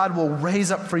Lord God will raise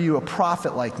up for you a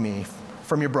prophet like me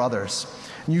from your brothers,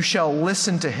 and you shall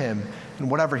listen to him in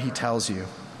whatever he tells you.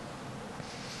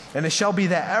 And it shall be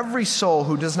that every soul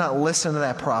who does not listen to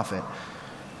that prophet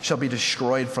shall be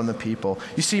destroyed from the people."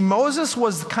 You see, Moses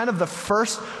was kind of the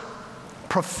first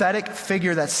prophetic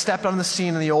figure that stepped on the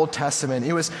scene in the Old Testament.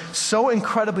 He was so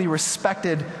incredibly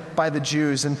respected by the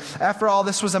Jews. And after all,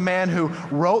 this was a man who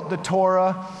wrote the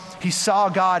Torah. He saw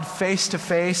God face to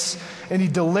face, and he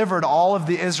delivered all of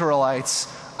the Israelites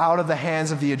out of the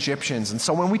hands of the Egyptians. And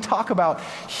so when we talk about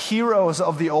heroes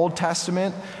of the Old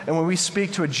Testament, and when we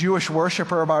speak to a Jewish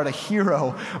worshiper about a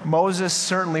hero, Moses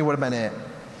certainly would have been it.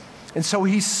 And so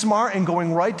he's smart in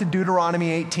going right to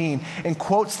Deuteronomy 18 and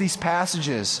quotes these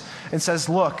passages and says,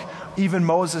 look, even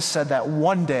Moses said that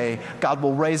one day God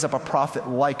will raise up a prophet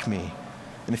like me.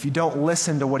 And if you don't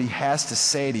listen to what he has to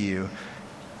say to you,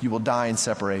 you will die in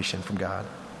separation from God.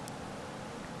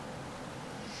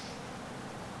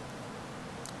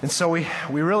 And so we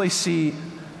really see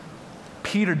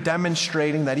Peter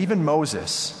demonstrating that even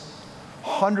Moses,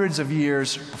 hundreds of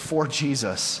years before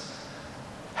Jesus,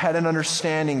 had an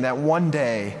understanding that one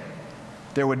day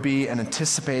there would be an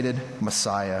anticipated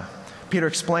Messiah. Peter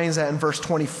explains that in verse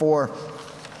 24,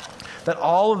 that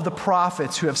all of the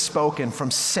prophets who have spoken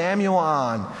from Samuel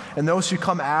on and those who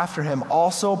come after him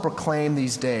also proclaim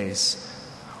these days.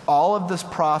 All of these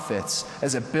prophets,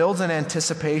 as it builds in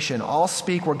anticipation, all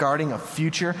speak regarding a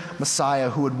future Messiah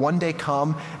who would one day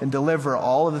come and deliver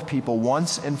all of the people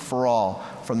once and for all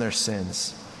from their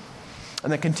sins.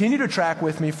 And then continue to track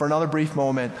with me for another brief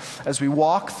moment as we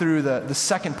walk through the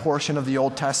second portion of the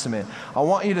Old Testament. I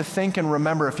want you to think and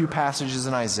remember a few passages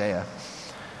in Isaiah.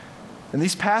 And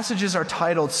these passages are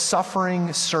titled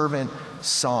Suffering Servant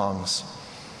Songs.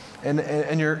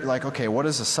 And you're like, okay, what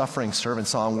is a suffering servant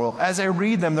song? Well, as I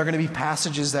read them, they're going to be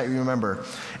passages that you remember.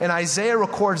 And Isaiah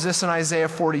records this in Isaiah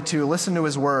 42. Listen to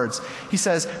his words. He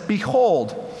says,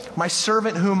 "Behold, my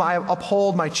servant whom I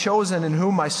uphold, my chosen in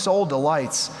whom my soul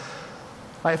delights.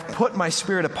 I have put my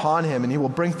spirit upon him, and he will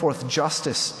bring forth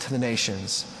justice to the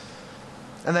nations."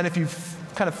 And then if you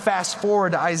kind of fast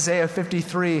forward to Isaiah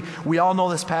 53. We all know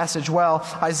this passage well.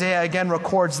 Isaiah again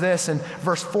records this in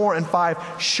verse 4 and 5.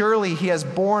 Surely he has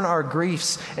borne our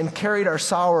griefs and carried our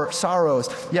sorrows,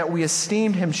 yet we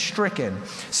esteemed him stricken,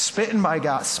 smitten by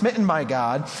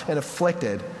God, and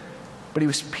afflicted. But he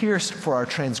was pierced for our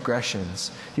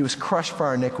transgressions. He was crushed for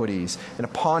our iniquities, and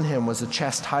upon him was the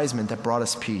chastisement that brought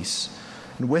us peace.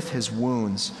 And with his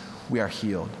wounds we are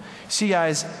healed. See,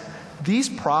 guys, these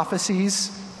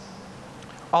prophecies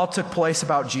all took place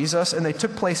about Jesus, and they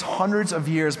took place hundreds of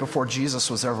years before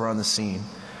Jesus was ever on the scene.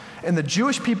 And the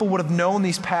Jewish people would have known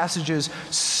these passages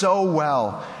so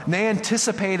well. And they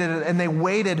anticipated it, and they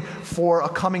waited for a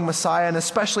coming Messiah. And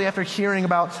especially after hearing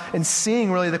about and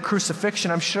seeing really the crucifixion,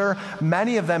 I'm sure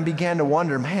many of them began to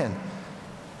wonder, man,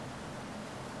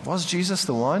 was Jesus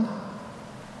the one?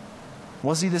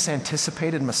 Was he this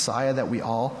anticipated Messiah that we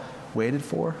all waited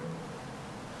for?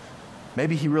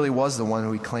 Maybe he really was the one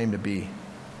who he claimed to be,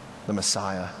 the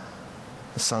Messiah,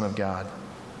 the Son of God.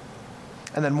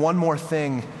 And then one more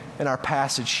thing in our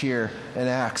passage here in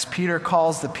Acts. Peter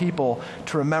calls the people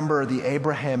to remember the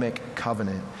Abrahamic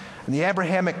covenant. And the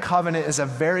Abrahamic covenant is a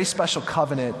very special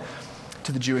covenant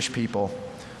to the Jewish people.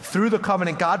 Through the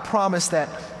covenant, God promised that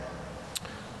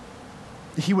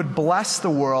he would bless the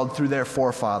world through their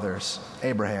forefathers,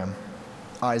 Abraham,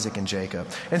 Isaac, and Jacob.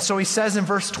 And so he says in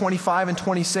verse 25 and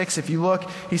 26, if you look,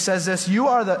 he says this, you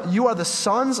are the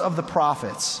sons of the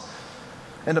prophets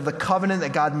and of the covenant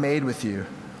that God made with you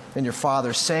and your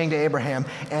fathers, saying to Abraham,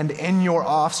 and in your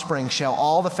offspring shall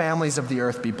all the families of the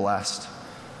earth be blessed.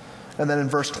 And then in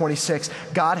verse 26,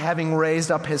 God, having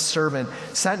raised up his servant,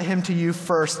 sent him to you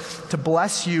first to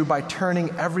bless you by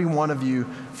turning every one of you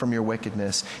from your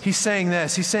wickedness. He's saying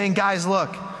this. He's saying, guys,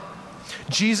 look,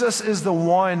 Jesus is the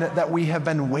one that we have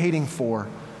been waiting for.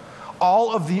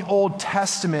 All of the Old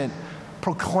Testament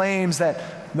proclaims that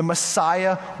the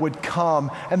Messiah would come.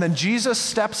 And then Jesus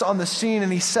steps on the scene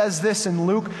and he says this in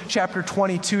Luke chapter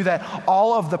 22, that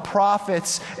all of the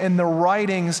prophets and the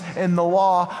writings in the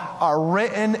law are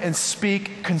written and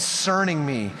speak concerning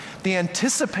me. The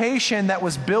anticipation that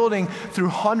was building through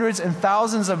hundreds and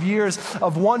thousands of years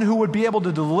of one who would be able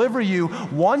to deliver you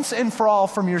once and for all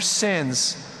from your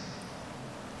sins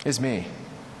is me.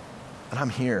 And I'm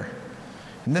here.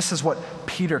 And this is what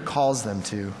Peter calls them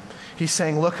to. He's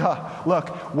saying, look,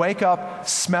 wake up,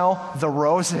 smell the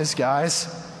roses,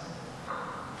 guys.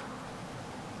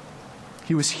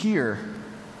 He was here,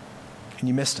 and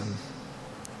you missed him.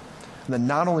 And then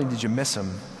not only did you miss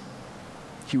him,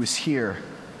 he was here,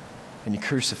 and you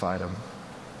crucified him.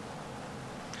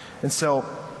 And so,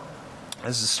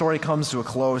 as the story comes to a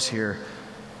close here,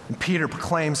 and Peter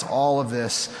proclaims all of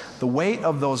this, the weight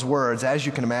of those words, as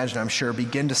you can imagine, I'm sure,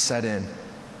 begin to set in.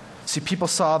 See, people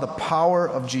saw the power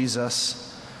of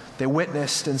Jesus. They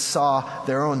witnessed and saw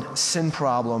their own sin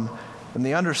problem, and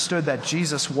they understood that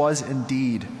Jesus was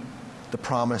indeed the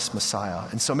promised Messiah.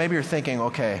 And so maybe you're thinking,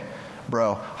 okay,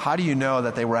 bro, how do you know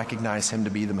that they recognize him to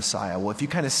be the Messiah? Well, if you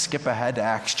kind of skip ahead to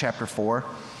Acts chapter 4,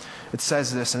 it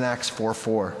says this in Acts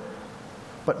 4:4.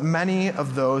 But many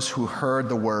of those who heard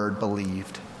the word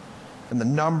believed, and the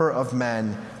number of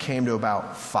men came to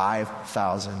about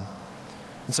 5,000.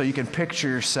 And so you can picture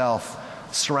yourself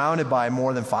surrounded by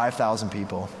more than 5,000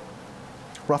 people.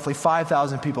 Roughly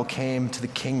 5,000 people came to the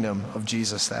kingdom of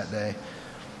Jesus that day.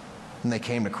 And they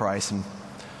came to Christ. And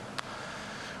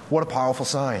what a powerful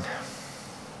sign.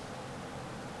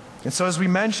 And so as we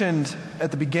mentioned at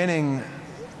the beginning,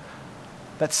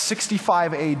 that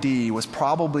 65 AD was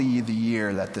probably the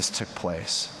year that this took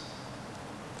place.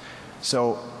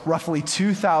 So roughly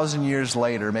 2,000 years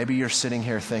later, maybe you're sitting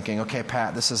here thinking, okay,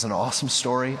 Pat, this is an awesome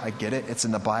story. I get it. It's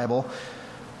in the Bible.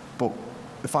 But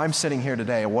if I'm sitting here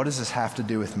today, what does this have to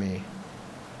do with me?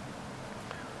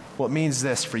 Well, it means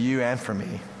this for you and for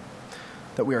me,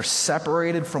 that we are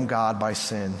separated from God by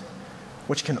sin,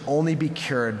 which can only be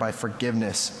cured by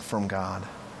forgiveness from God.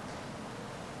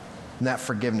 And that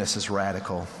forgiveness is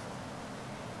radical.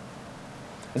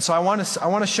 And so I want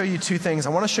to show you two things. I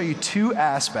want to show you two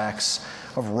aspects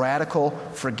of radical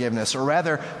forgiveness, or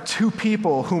rather, two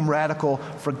people whom radical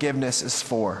forgiveness is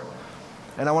for.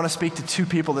 And I want to speak to two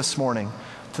people this morning,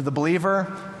 to the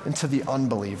believer and to the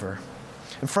unbeliever.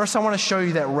 And first, I want to show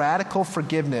you that radical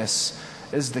forgiveness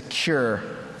is the cure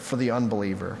for the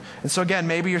unbeliever. And so again,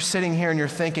 maybe you're sitting here and you're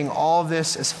thinking, all of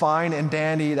this is fine and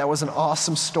dandy. That was an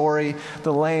awesome story.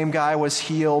 The lame guy was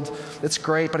healed. It's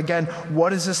great. But again, what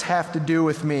does this have to do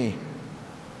with me?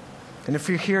 And if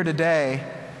you're here today,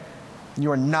 and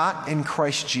you are not in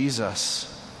Christ Jesus,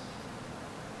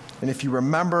 and if you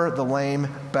remember the lame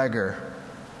beggar,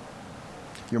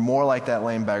 you're more like that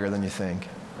lame beggar than you think.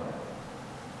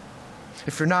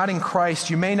 If you're not in Christ,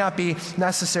 you may not be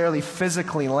necessarily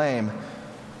physically lame,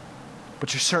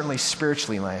 but you're certainly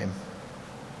spiritually lame.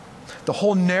 The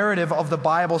whole narrative of the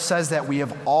Bible says that we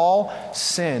have all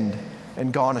sinned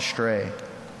and gone astray.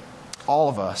 All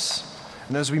of us.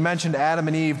 And as we mentioned Adam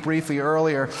and Eve briefly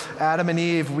earlier, Adam and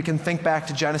Eve, we can think back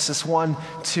to Genesis 1,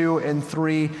 2, and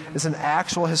 3 is an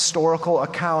actual historical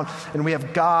account. And we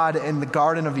have God in the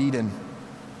Garden of Eden.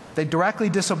 They directly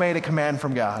disobeyed a command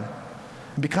from God.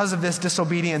 And because of this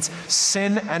disobedience,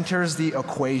 sin enters the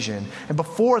equation. And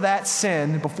before that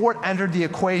sin, before it entered the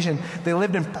equation, they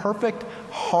lived in perfect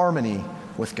harmony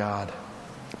with God.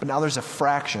 But now there's a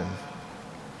fraction.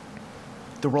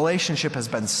 The relationship has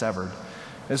been severed.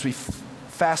 As we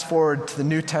fast forward to the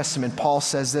New Testament, Paul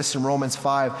says this in Romans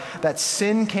 5, that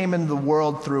sin came into the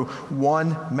world through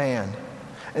one man,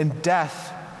 and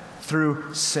death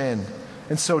through sin.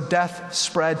 And so death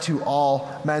spread to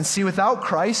all men. See, without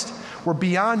Christ, we're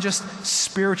beyond just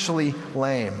spiritually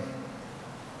lame.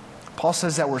 Paul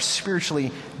says that we're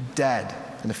spiritually dead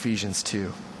in Ephesians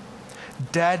 2.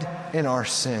 Dead in our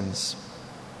sins.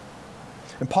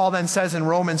 And Paul then says in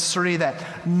Romans 3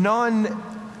 that none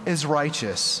is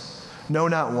righteous. No,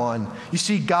 not one. You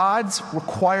see, God's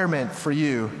requirement for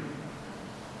you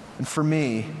and for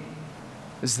me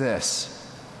is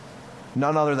this: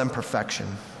 none other than perfection.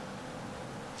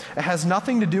 It has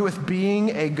nothing to do with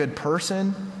being a good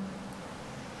person.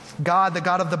 God, the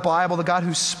God of the Bible, the God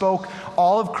who spoke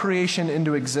all of creation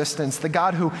into existence, the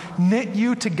God who knit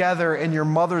you together in your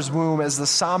mother's womb, as the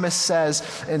psalmist says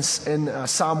in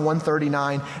Psalm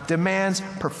 139, demands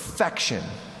perfection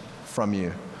from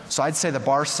you. So I'd say the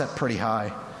bar's set pretty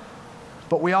high.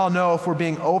 But we all know, if we're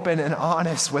being open and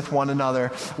honest with one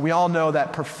another, we all know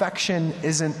that perfection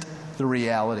isn't the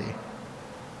reality.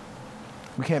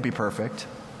 We can't be perfect.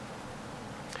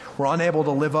 We're unable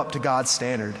to live up to God's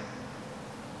standard.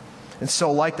 And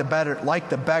so, like the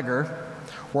beggar,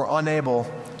 we're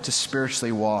unable to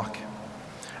spiritually walk.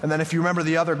 And then if you remember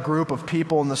the other group of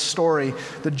people in the story,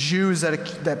 the Jews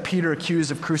that Peter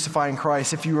accused of crucifying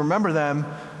Christ, if you remember them,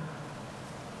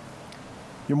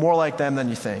 you're more like them than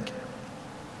you think.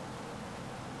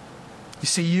 You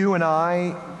see, you and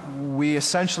I, we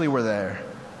essentially were there.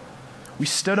 We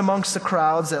stood amongst the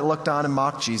crowds that looked on and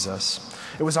mocked Jesus.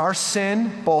 It was our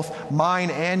sin, both mine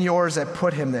and yours, that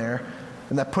put him there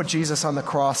and that put Jesus on the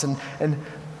cross. And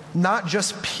not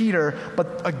just Peter,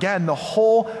 but again, the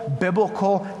whole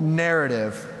biblical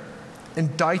narrative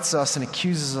indicts us and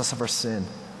accuses us of our sin.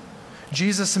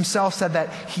 Jesus himself said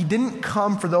that he didn't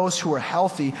come for those who are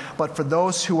healthy, but for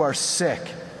those who are sick.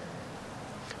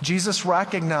 Jesus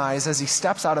recognized as he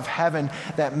steps out of heaven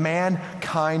that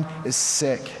mankind is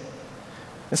sick.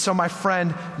 And so, my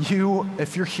friend,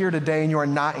 if you're here today and you are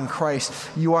not in Christ,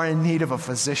 you are in need of a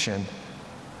physician.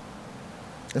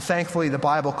 And thankfully, the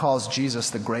Bible calls Jesus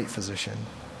the great physician.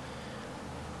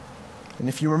 And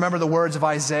if you remember the words of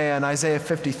Isaiah in Isaiah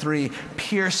 53,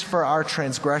 pierced for our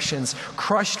transgressions,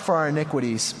 crushed for our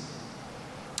iniquities.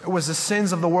 It was the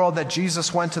sins of the world that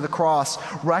Jesus went to the cross,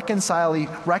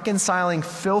 reconciling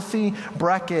filthy,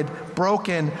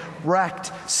 broken,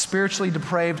 wrecked, spiritually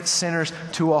depraved sinners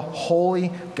to a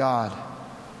holy God.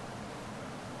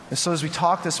 And so as we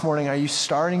talk this morning, are you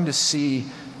starting to see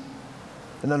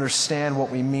and understand what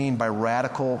we mean by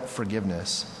radical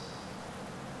forgiveness?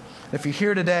 If you're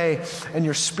here today and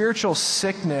your spiritual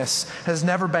sickness has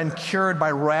never been cured by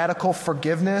radical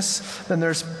forgiveness, then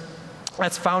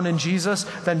that's found in Jesus,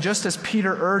 then just as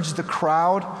Peter urged the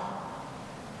crowd,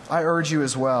 I urge you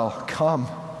as well. Come.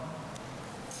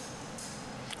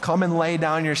 Come and lay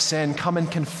down your sin. Come and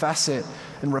confess it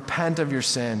and repent of your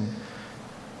sin.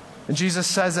 And Jesus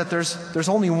says that there's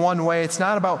only one way. It's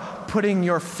not about putting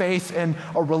your faith in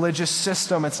a religious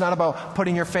system. It's not about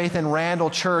putting your faith in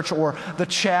Randall Church or the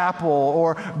Chapel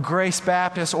or Grace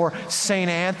Baptist or St.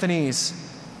 Anthony's.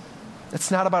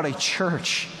 It's not about a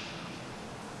church.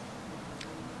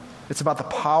 It's about the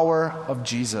power of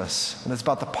Jesus. And it's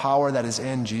about the power that is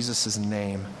in Jesus'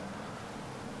 name.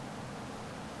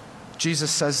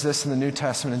 Jesus says this in the New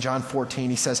Testament in John 14.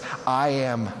 He says, I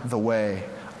am the way.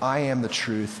 I am the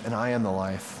truth, and I am the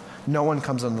life. No one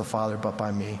comes unto the Father but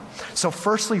by me. So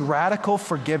firstly, radical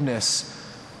forgiveness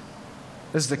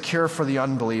is the cure for the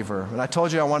unbeliever. And I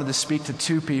told you I wanted to speak to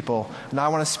two people, and I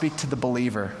want to speak to the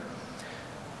believer.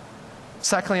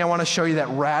 Secondly, I want to show you that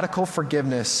radical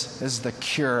forgiveness is the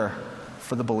cure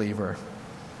for the believer.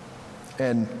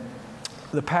 And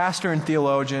the pastor and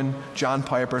theologian, John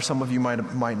Piper, some of you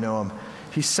might know him,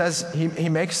 he says, he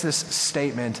makes this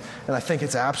statement, and I think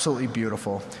it's absolutely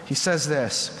beautiful. He says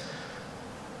this: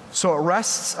 so it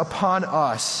rests upon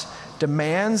us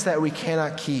demands that we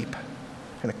cannot keep,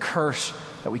 and a curse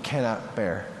that we cannot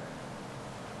bear.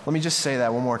 Let me just say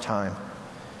that one more time.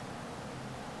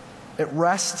 It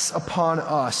rests upon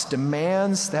us,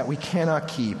 demands that we cannot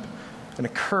keep, and a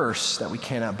curse that we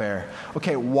cannot bear.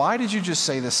 Okay, why did you just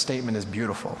say this statement is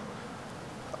beautiful?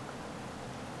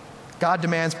 God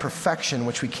demands perfection,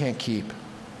 which we can't keep.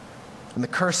 And the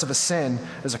curse of a sin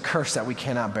is a curse that we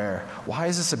cannot bear. Why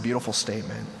is this a beautiful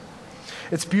statement?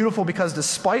 It's beautiful because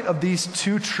despite of these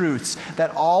two truths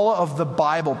that all of the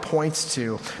Bible points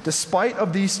to, despite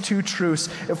of these two truths,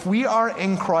 if we are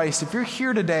in Christ, if you're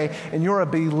here today and you're a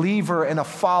believer and a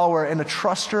follower and a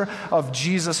truster of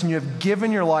Jesus and you have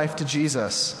given your life to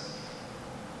Jesus,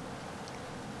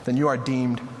 then you are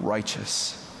deemed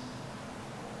righteous.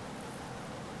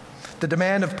 The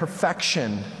demand of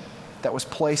perfection that was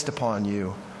placed upon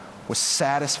you was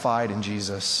satisfied in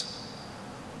Jesus.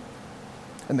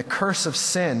 And the curse of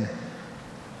sin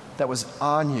that was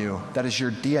on you, that is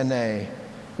your DNA,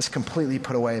 is completely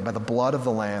put away by the blood of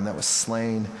the Lamb that was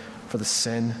slain for the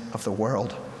sin of the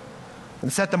world. And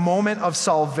it's at the moment of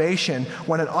salvation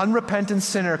when an unrepentant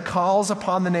sinner calls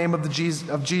upon the name of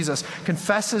Jesus,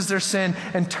 confesses their sin,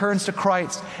 and turns to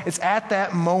Christ. It's at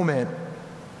that moment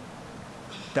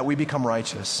that we become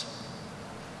righteous.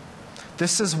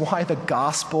 This is why the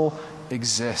gospel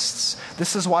exists.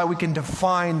 This is why we can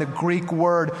define the Greek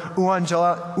word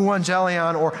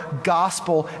euangelion, or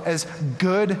gospel, as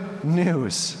good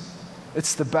news.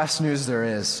 It's the best news there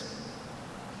is.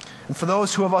 And for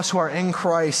those of us who are in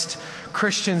Christ,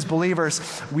 Christians, believers,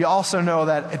 we also know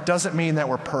that it doesn't mean that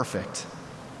we're perfect.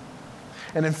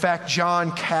 And in fact,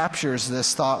 John captures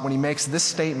this thought when he makes this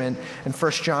statement in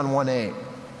 1 John 1:8.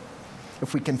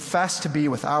 If we confess to be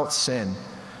without sin,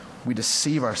 we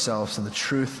deceive ourselves and the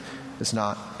truth is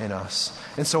not in us.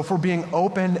 And so if we're being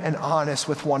open and honest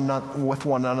with one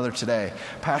another today,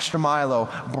 Pastor Milo,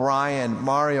 Brian,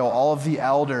 Mario, all of the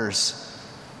elders,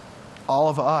 all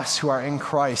of us who are in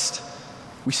Christ,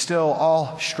 we still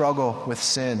all struggle with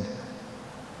sin.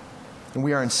 And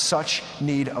we are in such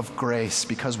need of grace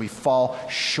because we fall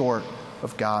short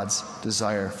of God's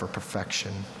desire for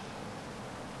perfection.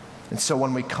 And so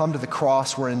when we come to the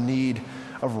cross, we're in need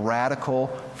of radical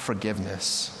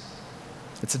forgiveness.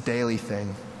 It's a daily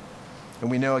thing. And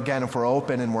we know, again, if we're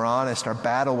open and we're honest, our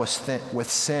battle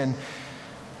with sin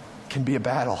can be a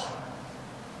battle.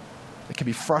 It can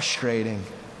be frustrating.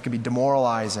 It can be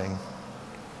demoralizing.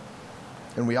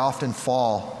 And we often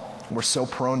fall. We're so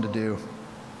prone to do.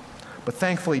 But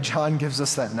thankfully, John gives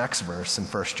us that next verse in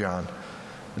 1 John.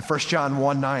 In 1 John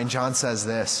 1:9, John says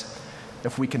this: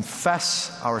 if we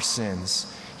confess our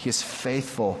sins, He is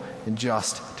faithful and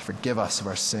just to forgive us of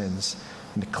our sins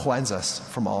and to cleanse us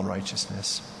from all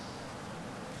unrighteousness.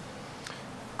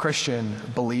 Christian,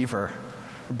 believer,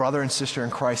 brother and sister in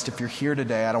Christ, if you're here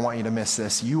today, I don't want you to miss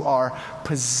this. You are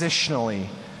positionally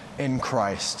in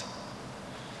Christ.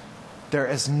 There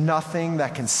is nothing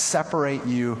that can separate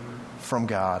you from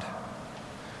God.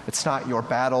 It's not your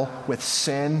battle with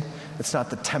sin. It's not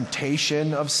the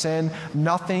temptation of sin.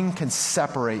 Nothing can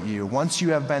separate you. Once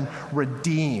you have been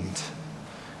redeemed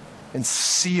and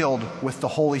sealed with the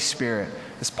Holy Spirit,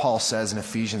 as Paul says in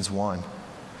Ephesians 1,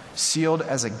 sealed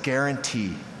as a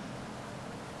guarantee,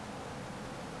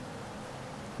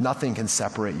 nothing can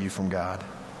separate you from God.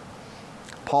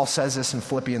 Paul says this in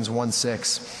Philippians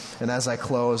 1:6, and as I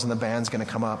close and the band's going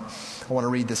to come up, I want to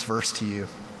read this verse to you.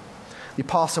 The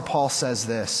Apostle Paul says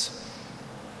this: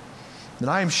 "And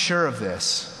I am sure of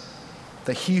this,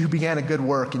 that he who began a good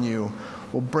work in you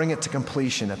will bring it to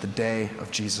completion at the day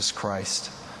of Jesus Christ."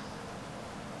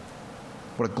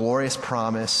 What a glorious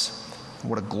promise,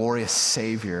 what a glorious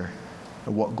Savior,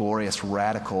 and what glorious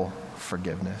radical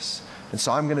forgiveness. And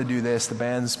so I'm going to do this. The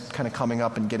band's kind of coming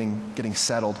up and getting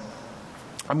settled.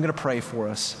 I'm going to pray for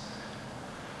us.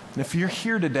 And if you're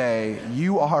here today,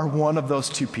 you are one of those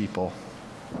two people.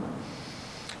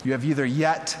 You have either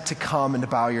yet to come and to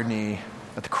bow your knee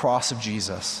at the cross of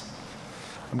Jesus.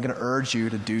 I'm going to urge you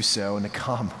to do so and to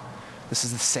come. This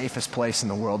is the safest place in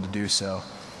the world to do so.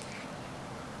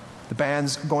 The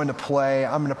band's going to play.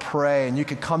 I'm going to pray, and you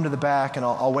can come to the back, and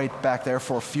I'll wait back there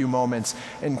for a few moments,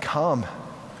 and come.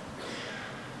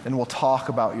 And we'll talk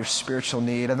about your spiritual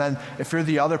need. And then if you're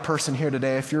the other person here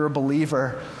today, if you're a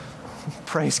believer,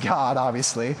 praise God,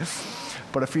 obviously.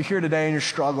 But if you're here today and you're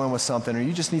struggling with something, or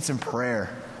you just need some prayer,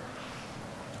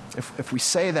 if we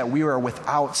say that we are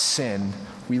without sin,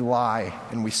 we lie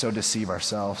and we so deceive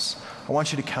ourselves. I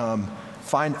want you to come,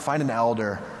 find an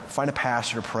elder, find a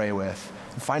pastor to pray with,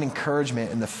 and find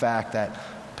encouragement in the fact that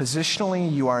positionally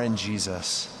you are in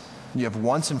Jesus. You have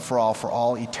once and for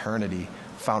all eternity,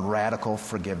 found radical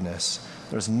forgiveness.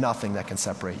 There's nothing that can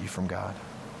separate you from God.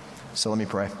 So let me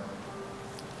pray.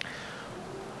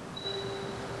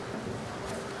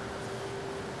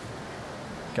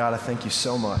 God, I thank you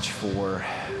so much for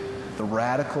the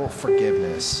radical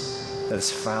forgiveness that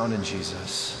is found in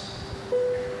Jesus.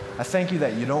 I thank you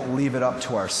that you don't leave it up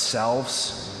to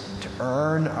ourselves to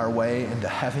earn our way into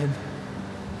heaven,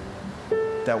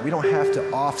 that we don't have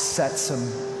to offset some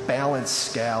balanced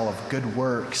scale of good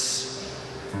works.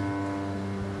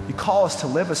 You call us to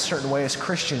live a certain way as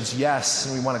Christians, yes,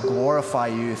 and we want to glorify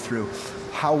you through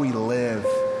how we live.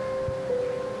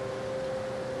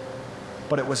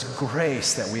 But it was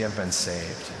grace that we have been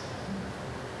saved.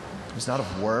 It was not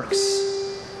of works.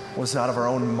 It was not of our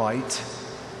own might.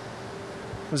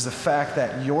 It was the fact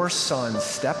that your Son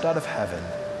stepped out of heaven,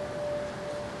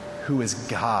 who is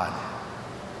God,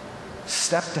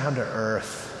 stepped down to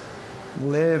earth,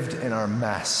 lived in our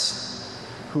mess,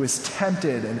 who is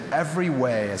tempted in every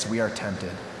way as we are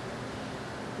tempted,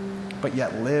 but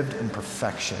yet lived in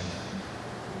perfection.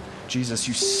 Jesus,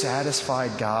 you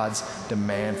satisfied God's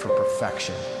demand for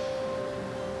perfection.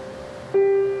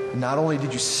 Not only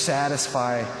did you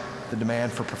satisfy the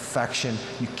demand for perfection,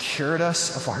 you cured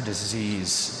us of our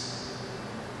disease.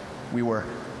 We were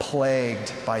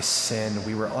plagued by sin.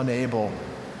 We were unable,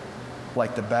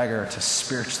 like the beggar, to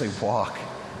spiritually walk.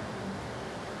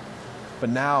 But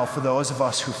now, for those of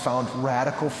us who found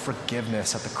radical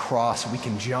forgiveness at the cross, we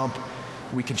can jump,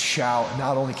 we can shout.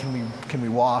 Not only can we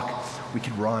walk, we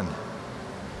can run.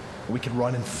 We can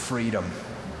run in freedom.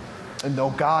 And though,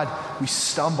 God, we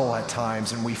stumble at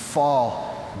times and we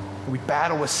fall, and we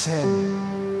battle with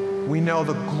sin, we know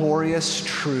the glorious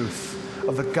truth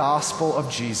of the gospel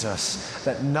of Jesus,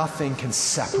 that nothing can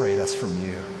separate us from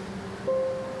you.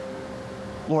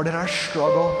 Lord, in our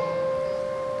struggle,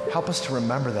 help us to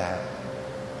remember that.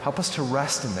 Help us to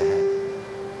rest in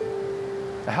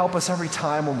that. Help us every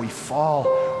time when we fall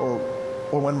or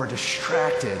when we're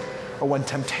distracted or when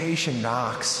temptation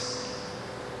knocks.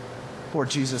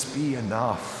 Lord Jesus, be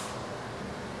enough.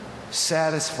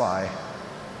 Satisfy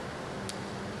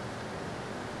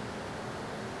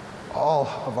all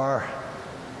of our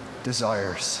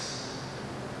desires.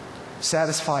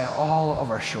 Satisfy all of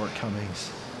our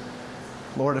shortcomings.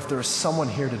 Lord, if there is someone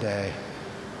here today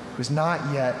who's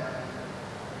not yet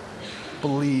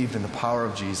believed in the power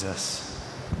of Jesus,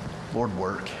 Lord,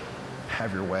 work.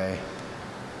 Have your way.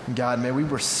 And God, may we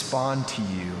respond to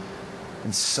you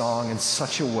in song in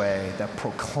such a way that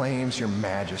proclaims your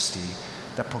majesty,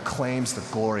 that proclaims the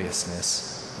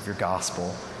gloriousness of your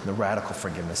gospel and the radical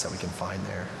forgiveness that we can find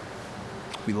there.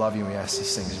 We love you and we ask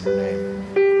these things in your name.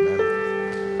 Amen.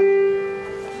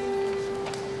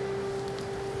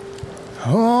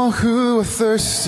 Oh, who are thirsty.